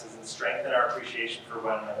differences and strengthen our appreciation for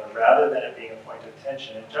one another rather than it being a point of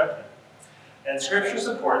tension and judgment. And Scripture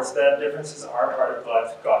supports that differences are part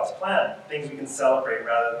of God's plan, things we can celebrate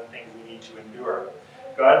rather than things we need to endure.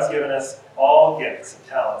 God's given us all gifts and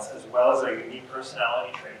talents as well as our unique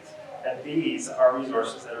personality traits, and these are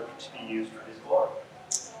resources that are to be used for His glory.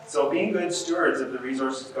 So being good stewards of the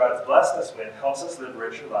resources God's blessed us with helps us live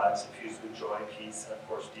richer lives infused with joy, peace, and of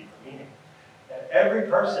course deeper meaning. And every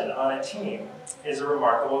person on a team is a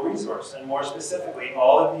remarkable resource, and more specifically,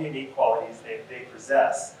 all of the unique qualities they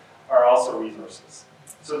possess are also resources.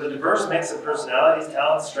 So the diverse mix of personalities,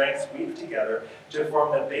 talents, strengths weave together to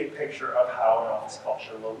form the big picture of how an office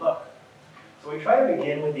culture will look. So we try to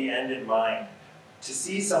begin with the end in mind, to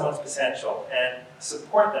see someone's potential and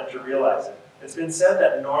support them to realize it. It's been said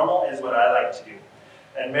that normal is what I like to do.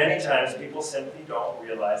 And many times people simply don't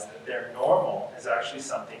realize that their normal is actually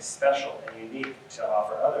something special and unique to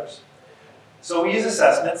offer others. So we use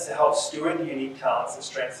assessments to help steward the unique talents and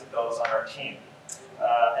strengths of those on our team.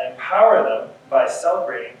 And empower them by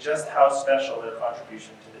celebrating just how special their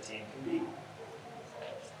contribution to the team can be.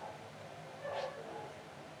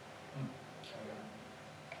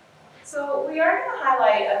 So we are going to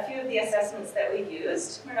highlight a few of the assessments that we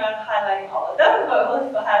used. We're not highlighting all of them,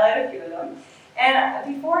 but we'll highlight a few of them.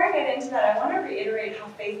 And before I get into that, I want to reiterate how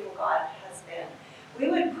faithful God has been. We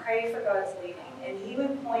would pray for God's leading, and He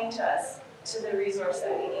would point us to the resource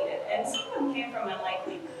that we needed. And some of them came from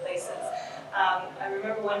unlikely places. I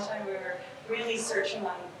remember one time we were really searching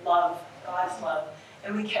on love, God's love,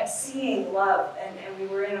 and we kept seeing love, and we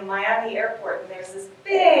were in a Miami airport, and there's this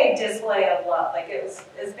big display of love, like it was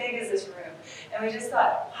as big as this room, and we just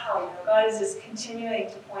thought, wow, God is just continuing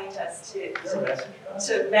to point us to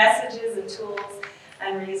messages and tools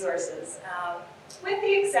and resources. With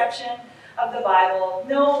the exception of the Bible,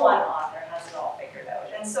 no one author has it all figured out,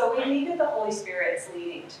 and so we needed the Holy Spirit's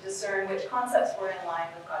leading to discern which concepts were in line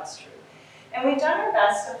with God's truth. And we've done our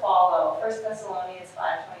best to follow 1 Thessalonians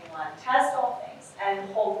 5:21, test all things and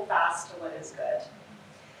hold fast to what is good.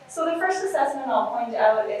 So the first assessment I'll point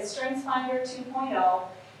out is StrengthsFinder 2.0.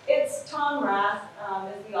 It's Tom Rath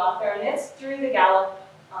is the author, and it's through the Gallup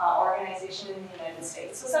organization in the United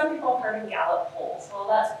States. So some people have heard of Gallup polls. Well,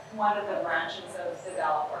 that's one of the branches of the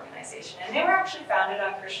Gallup organization. And they were actually founded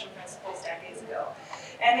on Christian principles decades ago.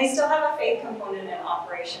 And they still have a faith component in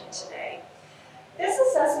operation today. This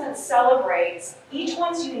assessment celebrates each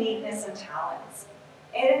one's uniqueness and talents.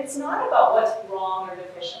 And it's not about what's wrong or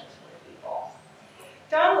deficient with people.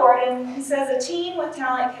 Don Gordon says a team with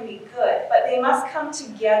talent can be good, but they must come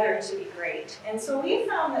together to be great. And so we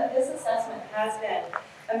found that this assessment has been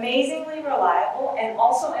amazingly reliable and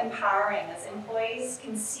also empowering, as employees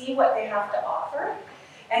can see what they have to offer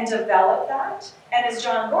and develop that. And as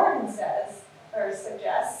John Gordon says, or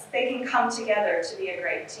suggests, they can come together to be a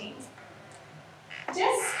great team.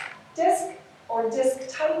 DISC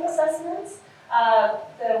type assessments.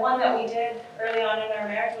 The one that we did early on in our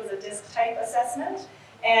marriage was a DISC type assessment,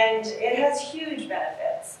 and it has huge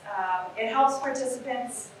benefits. It helps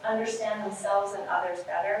participants understand themselves and others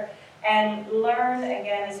better, and learn,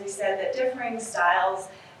 again, as we said, that differing styles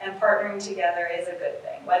and partnering together is a good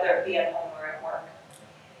thing, whether it be at home or at work.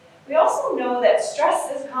 We also know that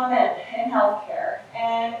stress is common in healthcare,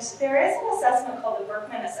 and there is an assessment called the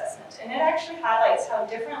Berkman assessment, and it actually highlights how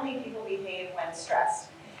differently people behave when stressed.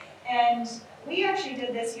 And we actually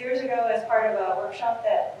did this years ago as part of a workshop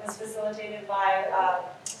that was facilitated by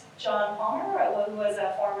John Palmer, who was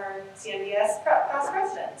a former CNBS past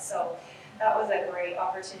president. So that was a great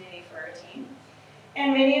opportunity for our team.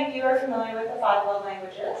 And many of you are familiar with the 5 Love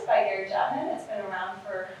Languages by Gary Chapman. It's been around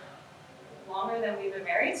for longer than we've been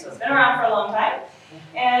married, so it's been around for a long time.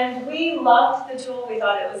 And we loved the tool. We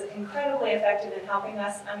thought it was incredibly effective in helping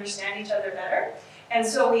us understand each other better. And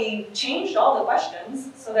so we changed all the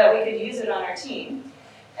questions so that we could use it on our team.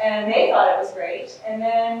 And they thought it was great. And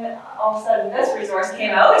then all of a sudden this resource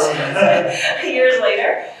came out years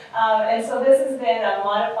later. And so this has been a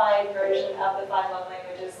modified version of the 5 Love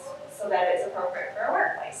Languages so that it's appropriate for a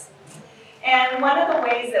workplace. And one of the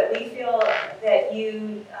ways that we feel that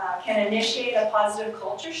you can initiate a positive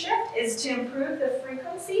culture shift is to improve the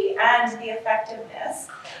frequency and the effectiveness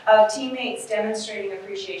of teammates demonstrating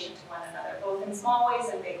appreciation to one another, both in small ways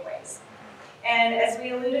and big ways. And as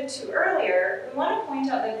we alluded to earlier, we want to point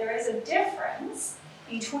out that there is a difference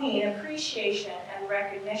between appreciation and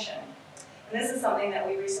recognition. And this is something that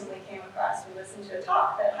we recently came across. We listened to a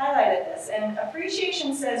talk that highlighted this. And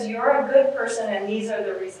appreciation says you're a good person and these are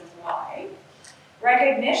the reasons why.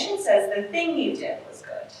 Recognition says the thing you did was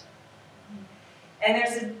good. And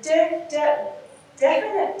there's a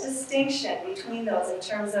definite distinction between those in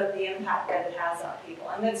terms of the impact that it has on people.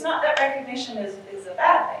 And it's not that recognition is a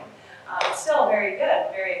bad thing. It's still very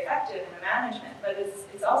good, very effective in the management, but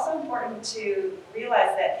it's also important to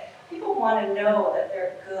realize that people want to know that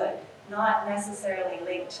they're good, not necessarily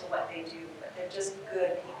linked to what they do, but they're just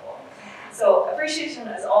good people. So appreciation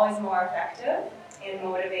is always more effective in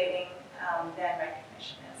motivating than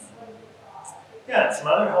recognition is. Yeah, and some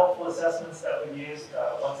other helpful assessments that we used,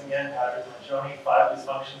 once again, Patrick mentioned 5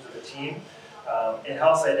 dysfunctions of a team. It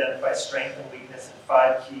helps identify strength and weakness in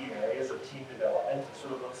 5 key areas of team development. It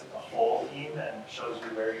sort of looks at the whole team and shows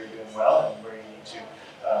you where you're doing well and where you need to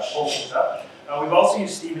pull things up. We've also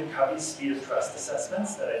used Stephen Covey's speed of trust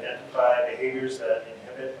assessments that identify behaviors that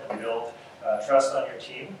inhibit and build trust on your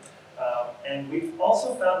team. And we've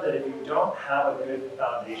also found that if you don't have a good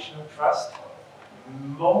foundation of trust,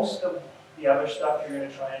 most of the other stuff you're going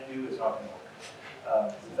to try and do is not going to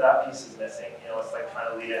work. If that piece is missing, it's like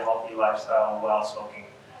trying to lead a healthy lifestyle while smoking.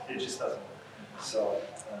 It just doesn't work. So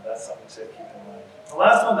that's something to keep in mind. The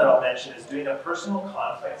last one that I'll mention is doing a personal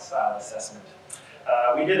conflict style assessment.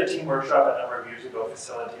 We did a team workshop a number of years ago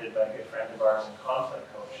facilitated by a good friend of ours and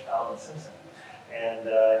conflict coach, Alan Simpson. And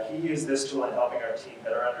he used this tool in helping our team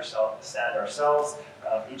better understand ourselves,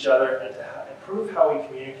 each other, and to improve how we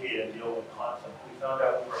communicate and deal with conflict. We found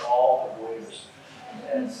out we were all avoiders.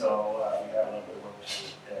 And so we have a little bit of work to do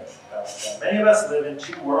there. Many of us live in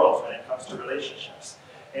 2 worlds when it comes to relationships.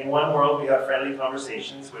 In one world, we have friendly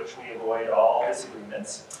conversations, which we avoid all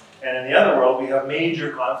disagreements. And in the other world, we have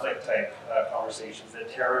major conflict type conversations that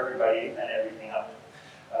tear everybody and everything up.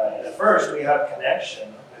 In the first, we have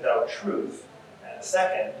connection without truth. And the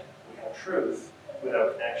second, we have truth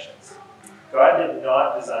without connections. God did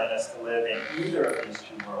not design us to live in either of these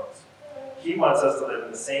 2 worlds. He wants us to live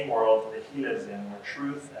in the same world that he lives in, where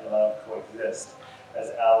truth and love coexist as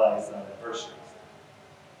allies and adversaries.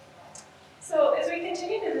 So as we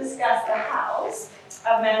continue to discuss the hows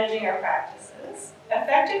of managing our practices,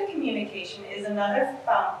 effective communication is another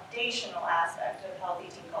foundational aspect of healthy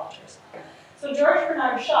team cultures. So George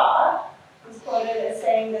Bernard Shaw is quoted as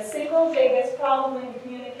saying, "The single biggest problem in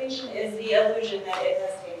communication is the illusion that it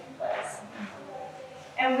has taken place."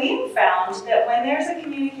 And we've found that when there's a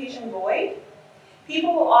communication void,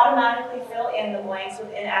 people will automatically fill in the blanks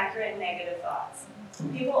with inaccurate negative thoughts.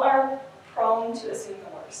 People are prone to assume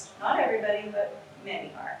the worst. Not everybody, but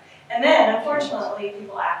many are. And then, unfortunately,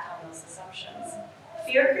 people act on those assumptions.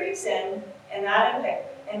 Fear creeps in, and that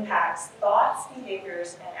impacts thoughts,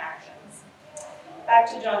 behaviors, and actions. Back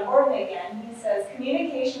to John Gordon again, he says,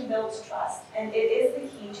 "Communication builds trust, and it is the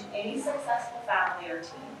key to any successful family or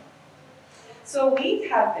team." So we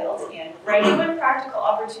have built in regular and practical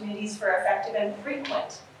opportunities for effective and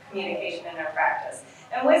frequent communication in our practice.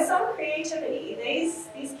 And with some creativity, these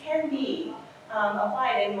can be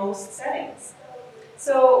applied in most settings.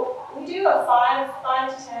 So we do a 5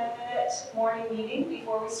 to 10 minute morning meeting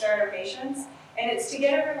before we start our patients, and it's to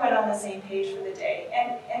get everyone on the same page for the day.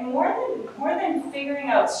 And more than figuring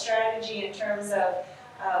out strategy in terms of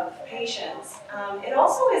patients, it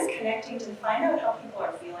also is connecting to find out how people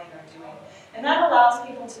are feeling or doing. And that allows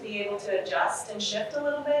people to be able to adjust and shift a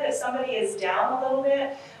little bit. If somebody is down a little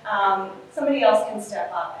bit, somebody else can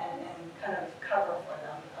step up and kind of cover for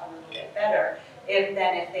them a little bit better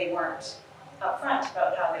than if they weren't upfront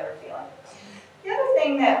about how they were feeling. The other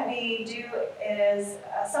thing that we do is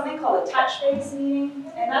something called a touch-base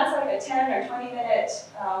meeting, and that's like a 10 or 20 minute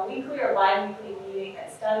weekly or bi-weekly meeting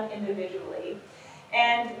that's done individually.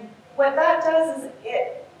 And what that does is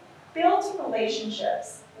it builds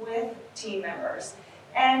relationships with team members,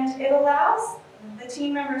 and it allows the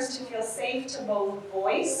team members to feel safe to both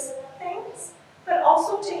voice things, but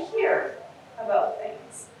also to hear about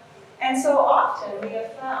things. And so often we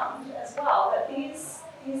have found as well that these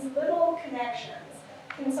little connections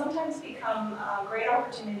can sometimes become great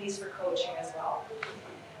opportunities for coaching as well.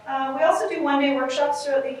 We also do one-day workshops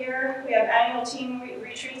throughout the year. We have annual team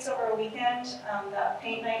retreats over a weekend. That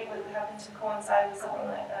paint night would happen to coincide with something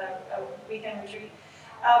like a weekend retreat.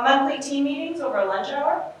 Monthly team meetings over a lunch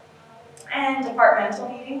hour, and departmental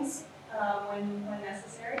meetings when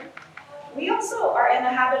necessary. We also are in the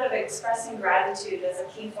habit of expressing gratitude as a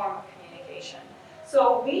key form of communication.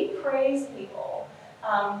 So we praise people.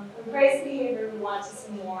 We praise the behavior we want to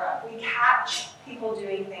see more of. We catch people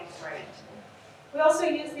doing things right. We also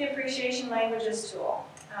use the appreciation languages tool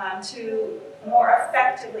to more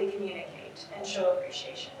effectively communicate and show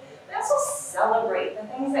appreciation. We also celebrate the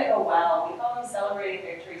things that go well. We call them celebrating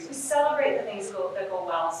victories. We celebrate the things that go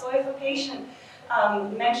well. So if a patient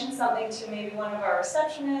mentions something to maybe one of our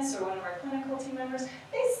receptionists or one of our clinical team members,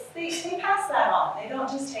 they pass that on. They don't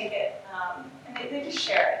just take it, and they just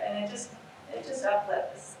share it, and it just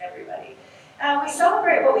uplifts everybody. We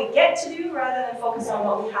celebrate what we get to do rather than focus on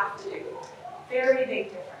what we have to do. Very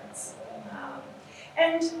big difference.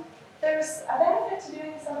 And there's a benefit to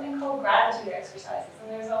doing something called gratitude exercises,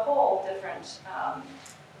 and there's a whole different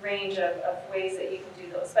range of ways that you can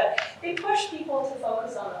do those. But they push people to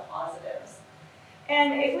focus on the positives.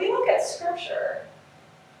 And if we look at Scripture,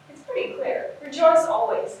 it's pretty clear. Rejoice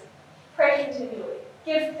always, pray continually,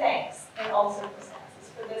 give thanks in all circumstances,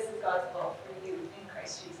 for this is God's will for you in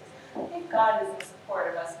Christ Jesus. I think God is in support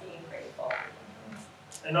of us being grateful.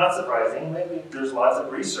 And not surprisingly, there's lots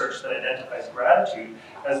of research that identifies gratitude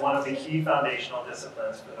as one of the key foundational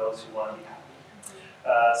disciplines for those who want to be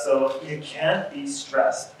happy. So you can't be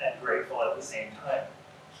stressed and grateful at the same time.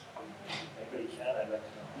 Anybody can? I'd like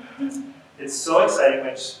to know. It's so exciting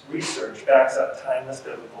when research backs up timeless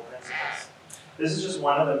biblical principles. This is just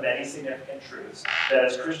one of the many significant truths that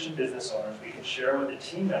as Christian business owners we can share with the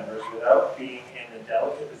team members without being in the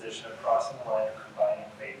delicate position of crossing the line of combining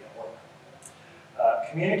faith and work.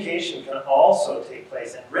 Communication can also take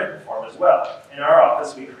place in written form as well. In our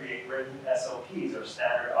office, we create written SOPs, or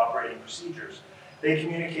standard operating procedures. They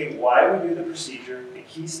communicate why we do the procedure, the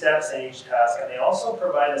key steps in each task, and they also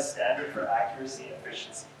provide a standard for accuracy and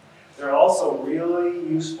efficiency. They're also really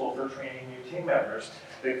useful for training new team members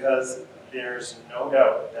because there's no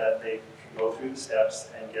doubt that they can go through the steps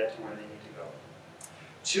and get to where they need to go.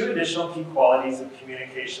 Two additional key qualities of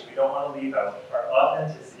communication we don't want to leave out are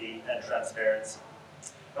authenticity and transparency.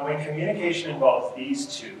 And when communication involves these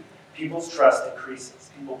two, people's trust increases.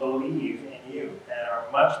 People believe in you and are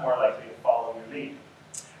much more likely to follow your lead.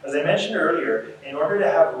 As I mentioned earlier, in order to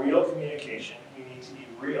have real communication, you need to be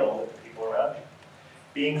real with the people around you.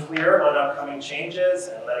 Being clear on upcoming changes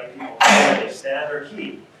and letting people know where they stand are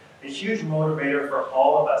key. A huge motivator for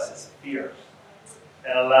all of us is fear.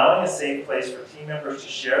 And allowing a safe place for team members to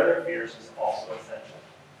share their fears is also essential.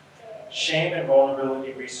 Shame and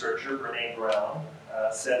vulnerability researcher Brene Brown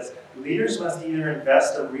says, leaders must either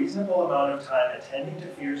invest a reasonable amount of time attending to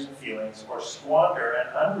fears and feelings or squander an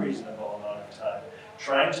unreasonable amount time,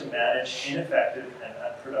 trying to manage ineffective and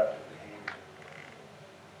unproductive behavior.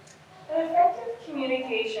 An effective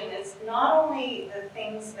communication is not only the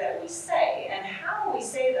things that we say and how we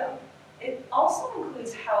say them, it also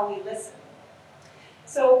includes how we listen.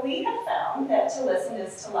 So we have found that to listen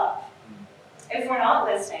is to love. If we're not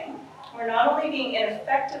listening, we're not only being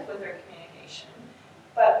ineffective with our communication,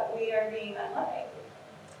 but we are being unloving.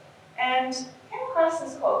 And I came across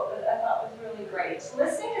this quote that I thought was really great.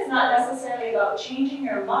 Listening is not necessarily about changing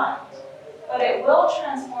your mind, but it will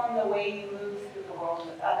transform the way you move through the world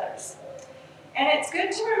with others. And it's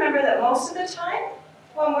good to remember that most of the time,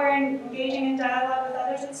 when we're engaging in dialogue with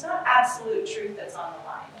others, it's not absolute truth that's on the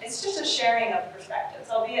line. It's just a sharing of perspectives,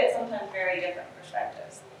 albeit sometimes very different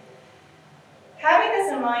perspectives. Having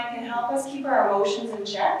this in mind can help us keep our emotions in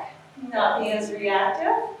check, not be as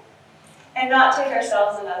reactive, and not take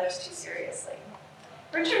ourselves and others too seriously.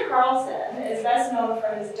 Richard Carlson is best known for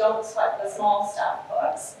his Don't Sweat the Small Stuff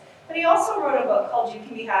books, but he also wrote a book called You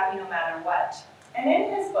Can Be Happy No Matter What. And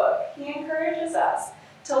in his book, he encourages us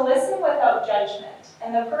to listen without judgment,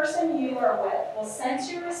 and the person you are with will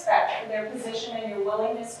sense your respect for their position and your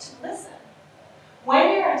willingness to listen.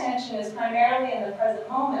 When your attention is primarily in the present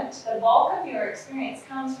moment, the bulk of your experience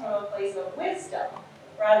comes from a place of wisdom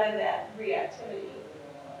rather than reactivity.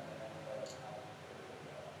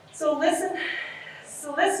 So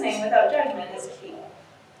listening without judgment is key.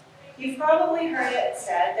 You've probably heard it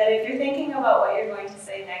said that if you're thinking about what you're going to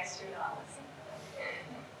say next, you're not listening.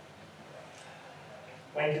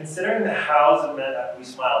 When considering the hows of we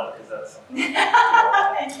smile because that's something.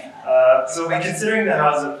 So when considering the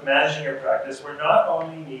hows of managing your practice, we're not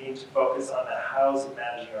only needing to focus on the hows of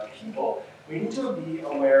managing our people, we need to be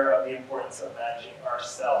aware of the importance of managing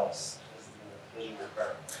ourselves. This is the vision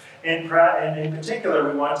requirement. In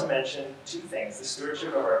particular, we want to mention two things: the stewardship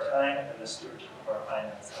of our time and the stewardship of our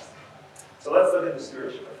finances. So let's look at the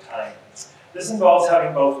stewardship of time. This involves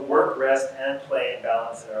having both work, rest, and play and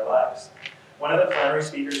balance in our lives. One of the plenary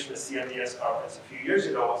speakers from the CMDS conference a few years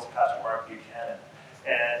ago was Pastor Mark Buchanan.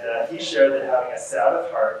 And he shared that having a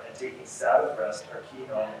Sabbath heart and taking Sabbath rest are key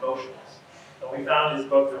non-negotiables. And we found his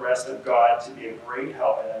book, The Rest of God, to be a great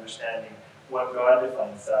help in understanding what God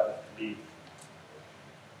defines Sabbath to be.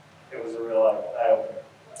 It was a real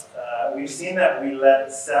eye-opener. We've seen that when we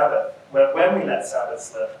let Sabbath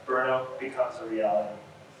slip, burnout becomes a reality.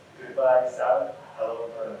 Goodbye, Sabbath. Hello,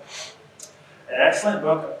 burnout. An excellent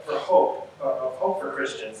book of hope for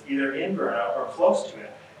Christians, either in burnout or close to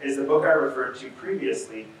it, is the book I referred to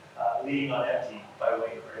previously, Leading on Empty by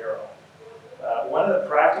Wayne Corina. One of the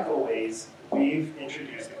practical ways we've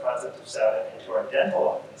introduced the concept of Sabbath into our dental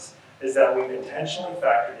office is that we've intentionally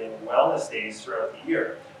factored in wellness days throughout the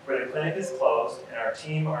year, where the clinic is closed and our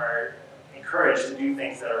team are encouraged to do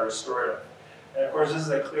things that are restorative. And of course, this is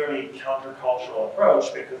a clearly countercultural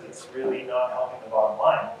approach because it's really not helping the bottom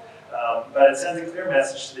line. But it sends a clear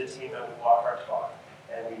message to the team that we walk our talk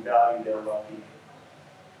and we value their well-being.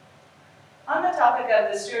 On the topic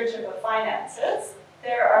of the stewardship of finances,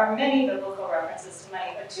 there are many biblical references to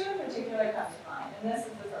money, but two in particular come to mind, and this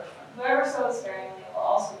is the first one. Whoever sows sparingly will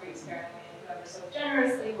also reap sparingly, and whoever sows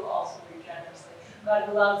generously will also reap generously.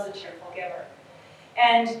 God loves a cheerful giver.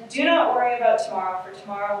 And do not worry about tomorrow, for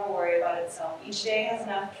tomorrow will worry about itself. Each day has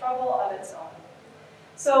enough trouble of its own.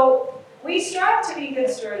 So we strive to be good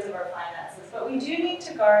stewards of our finances, but we do need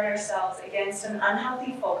to guard ourselves against an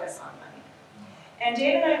unhealthy focus on money. And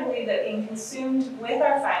Dave and I believe that being consumed with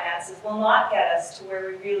our finances will not get us to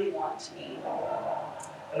where we really want to be.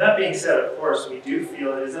 And that being said, of course, we do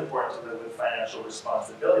feel it is important to live with financial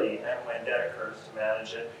responsibility, and when debt occurs, to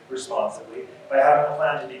manage it responsibly by having a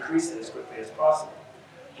plan to decrease it as quickly as possible.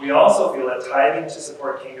 We also feel that tithing to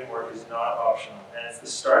support kingdom work is not optional, and it's the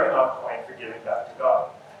starting off point for giving back to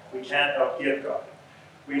God. We can't outgive God.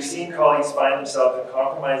 We've seen colleagues find themselves in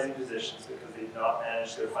compromising positions because they've not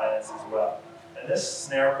managed their finances well. And this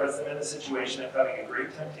snare puts them in the situation of having a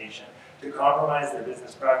great temptation to compromise their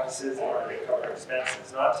business practices in order to cover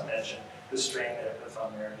expenses, not to mention the strain that it puts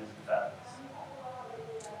on marriages and families.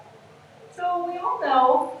 So we all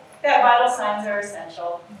know that vital signs are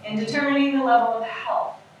essential in determining the level of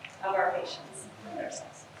health of our patients and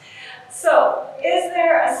ourselves. So, is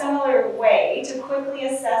there a similar way to quickly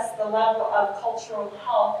assess the level of cultural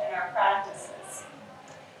health in our practices?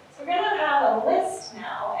 So we're going to have a list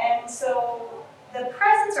now, and so the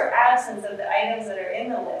presence or absence of the items that are in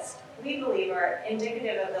the list, we believe, are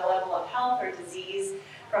indicative of the level of health or disease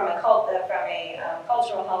from a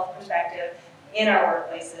cultural health perspective in our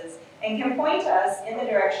workplaces, and can point us in the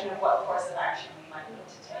direction of what course of action we might need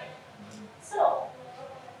to take. So,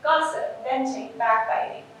 gossip, venting,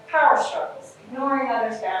 backbiting, power struggles, ignoring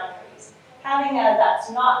others' boundaries, having a "that's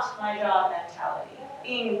not my job" mentality,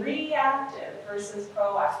 being reactive versus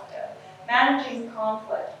proactive, managing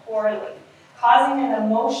conflict poorly, causing an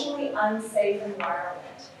emotionally unsafe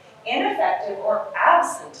environment, ineffective or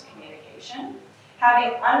absent communication,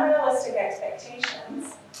 having unrealistic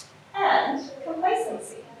expectations, and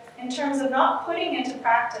complacency in terms of not putting into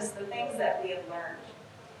practice the things that we have learned.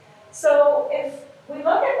 So if we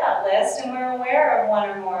look at that list and we're aware of one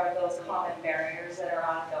or more of those common barriers that are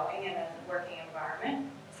ongoing in a working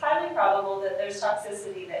environment, it's highly probable that there's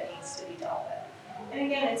toxicity that needs to be dealt with. And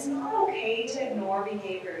again, it's not okay to ignore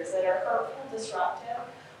behaviors that are hurtful, disruptive,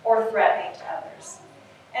 or threatening to others.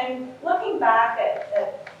 And looking back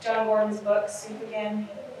at John Gordon's book, Soup Again,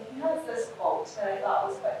 he has this quote that I thought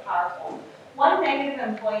was quite powerful. One negative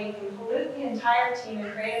employee can pollute the entire team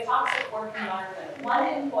and create a toxic work environment. One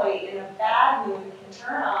employee in a bad mood can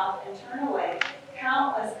turn off and turn away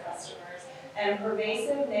countless customers, and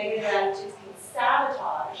pervasive negative attitudes can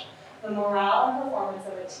sabotage the morale and performance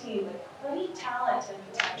of a team with great talent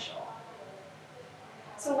and potential.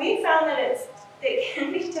 So we found that it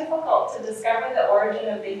can be difficult to discover the origin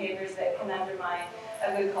of behaviors that can undermine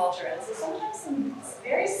a good culture. And so sometimes some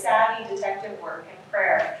very savvy detective work and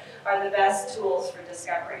prayer are the best tools for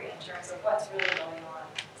discovery in terms of what's really going on.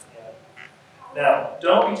 Yeah. Now,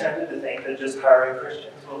 don't be tempted to think that just hiring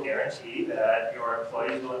Christians will guarantee that your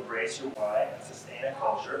employees will embrace your why and sustain a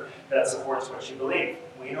culture that supports what you believe.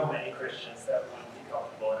 We know many Christians that wouldn't be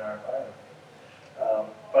comfortable in our environment.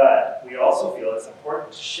 But we also feel it's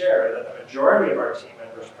important to share that the majority of our team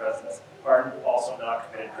members present are also not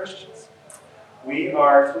committed Christians. We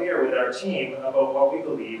are clear with our team about what we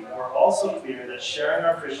believe, and we're also clear that sharing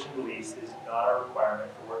our Christian beliefs is not a requirement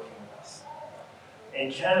for working with us. In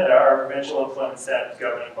Canada, our provincial employment standards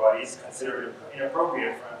governing bodies consider it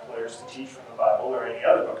inappropriate for employers to teach from the Bible or any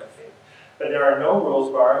other book of faith. But there are no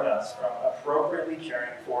rules barring us from appropriately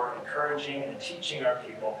caring for, encouraging, and teaching our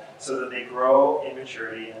people so that they grow in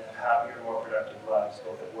maturity and have happier, more productive lives,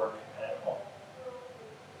 both at work and at home.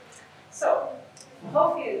 So, I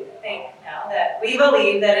hope you think now that we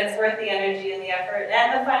believe that it's worth the energy and the effort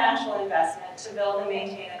and the financial investment to build and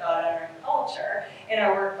maintain a God-honoring culture in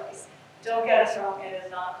our workplace. Don't get us wrong, it is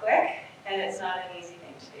not quick, and it's not an easy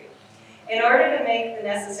thing to do. In order to make the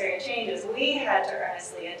necessary changes, we had to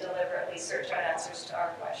earnestly and deliberately search out answers to our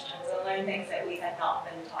questions and learn things that we had not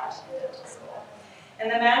been taught in dental school.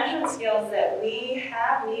 And the management skills that we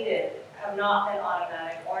have needed have not been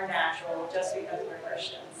automatic or natural just because we're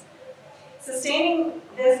Christians. Sustaining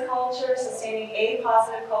this culture, sustaining a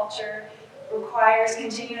positive culture, requires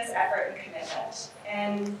continuous effort and commitment.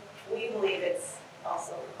 And we believe it's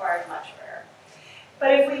also required much prayer.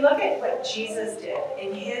 But if we look at what Jesus did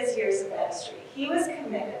in his years of ministry, he was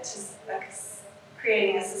committed to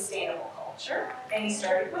creating a sustainable culture, and he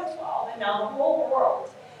started with 12, and now the whole world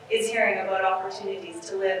is hearing about opportunities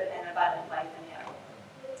to live an abundant life in him.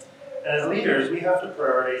 And as leaders, we have to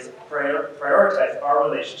prioritize our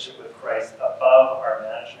relationship with Christ above our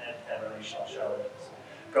management and relational challenges.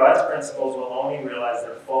 God's principles will only realize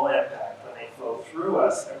their full impact when they flow through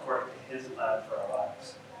us according to his plan for our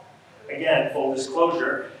lives. Again, full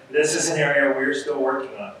disclosure, this is an area we're still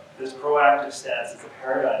working on. This proactive stance is a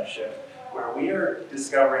paradigm shift where we are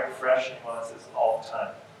discovering fresh nuances all the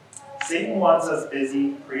time. Satan wants us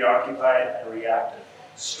busy, preoccupied, and reactive,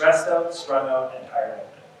 stressed out, strung out, and tired of it.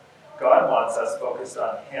 God wants us focused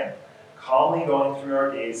on him, calmly going through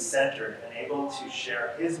our days centered and able to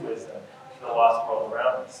share his wisdom to the lost world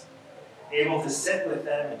around us, able to sit with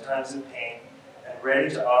them in times of pain and ready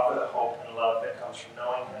to offer the hope and love that comes from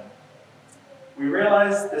knowing him. We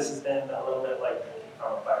realize this has been a little bit like drinking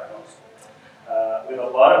from a fire hose, with a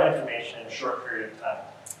lot of information in a short period of time.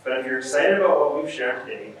 But if you're excited about what we've shared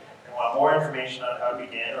today and want more information on how to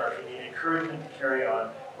begin, or if you need encouragement to carry on,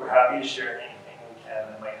 we're happy to share anything we can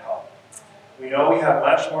that might help. We know we have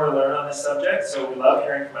much more to learn on this subject, so we love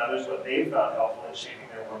hearing from others what they've found helpful in shaping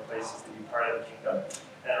their workplaces to be part of the kingdom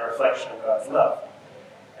and a reflection of God's love.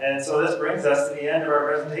 And so this brings us to the end of our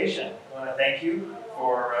presentation. I want to thank you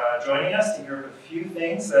for joining us to hear a few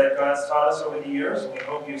things that God's taught us over the years, and we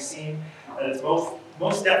hope you've seen that it's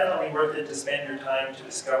most definitely worth it to spend your time to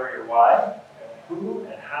discover your why, and who,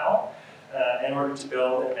 and how, in order to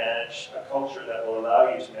build and manage a culture that will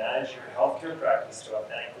allow you to manage your healthcare practice to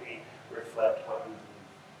authentically reflect what we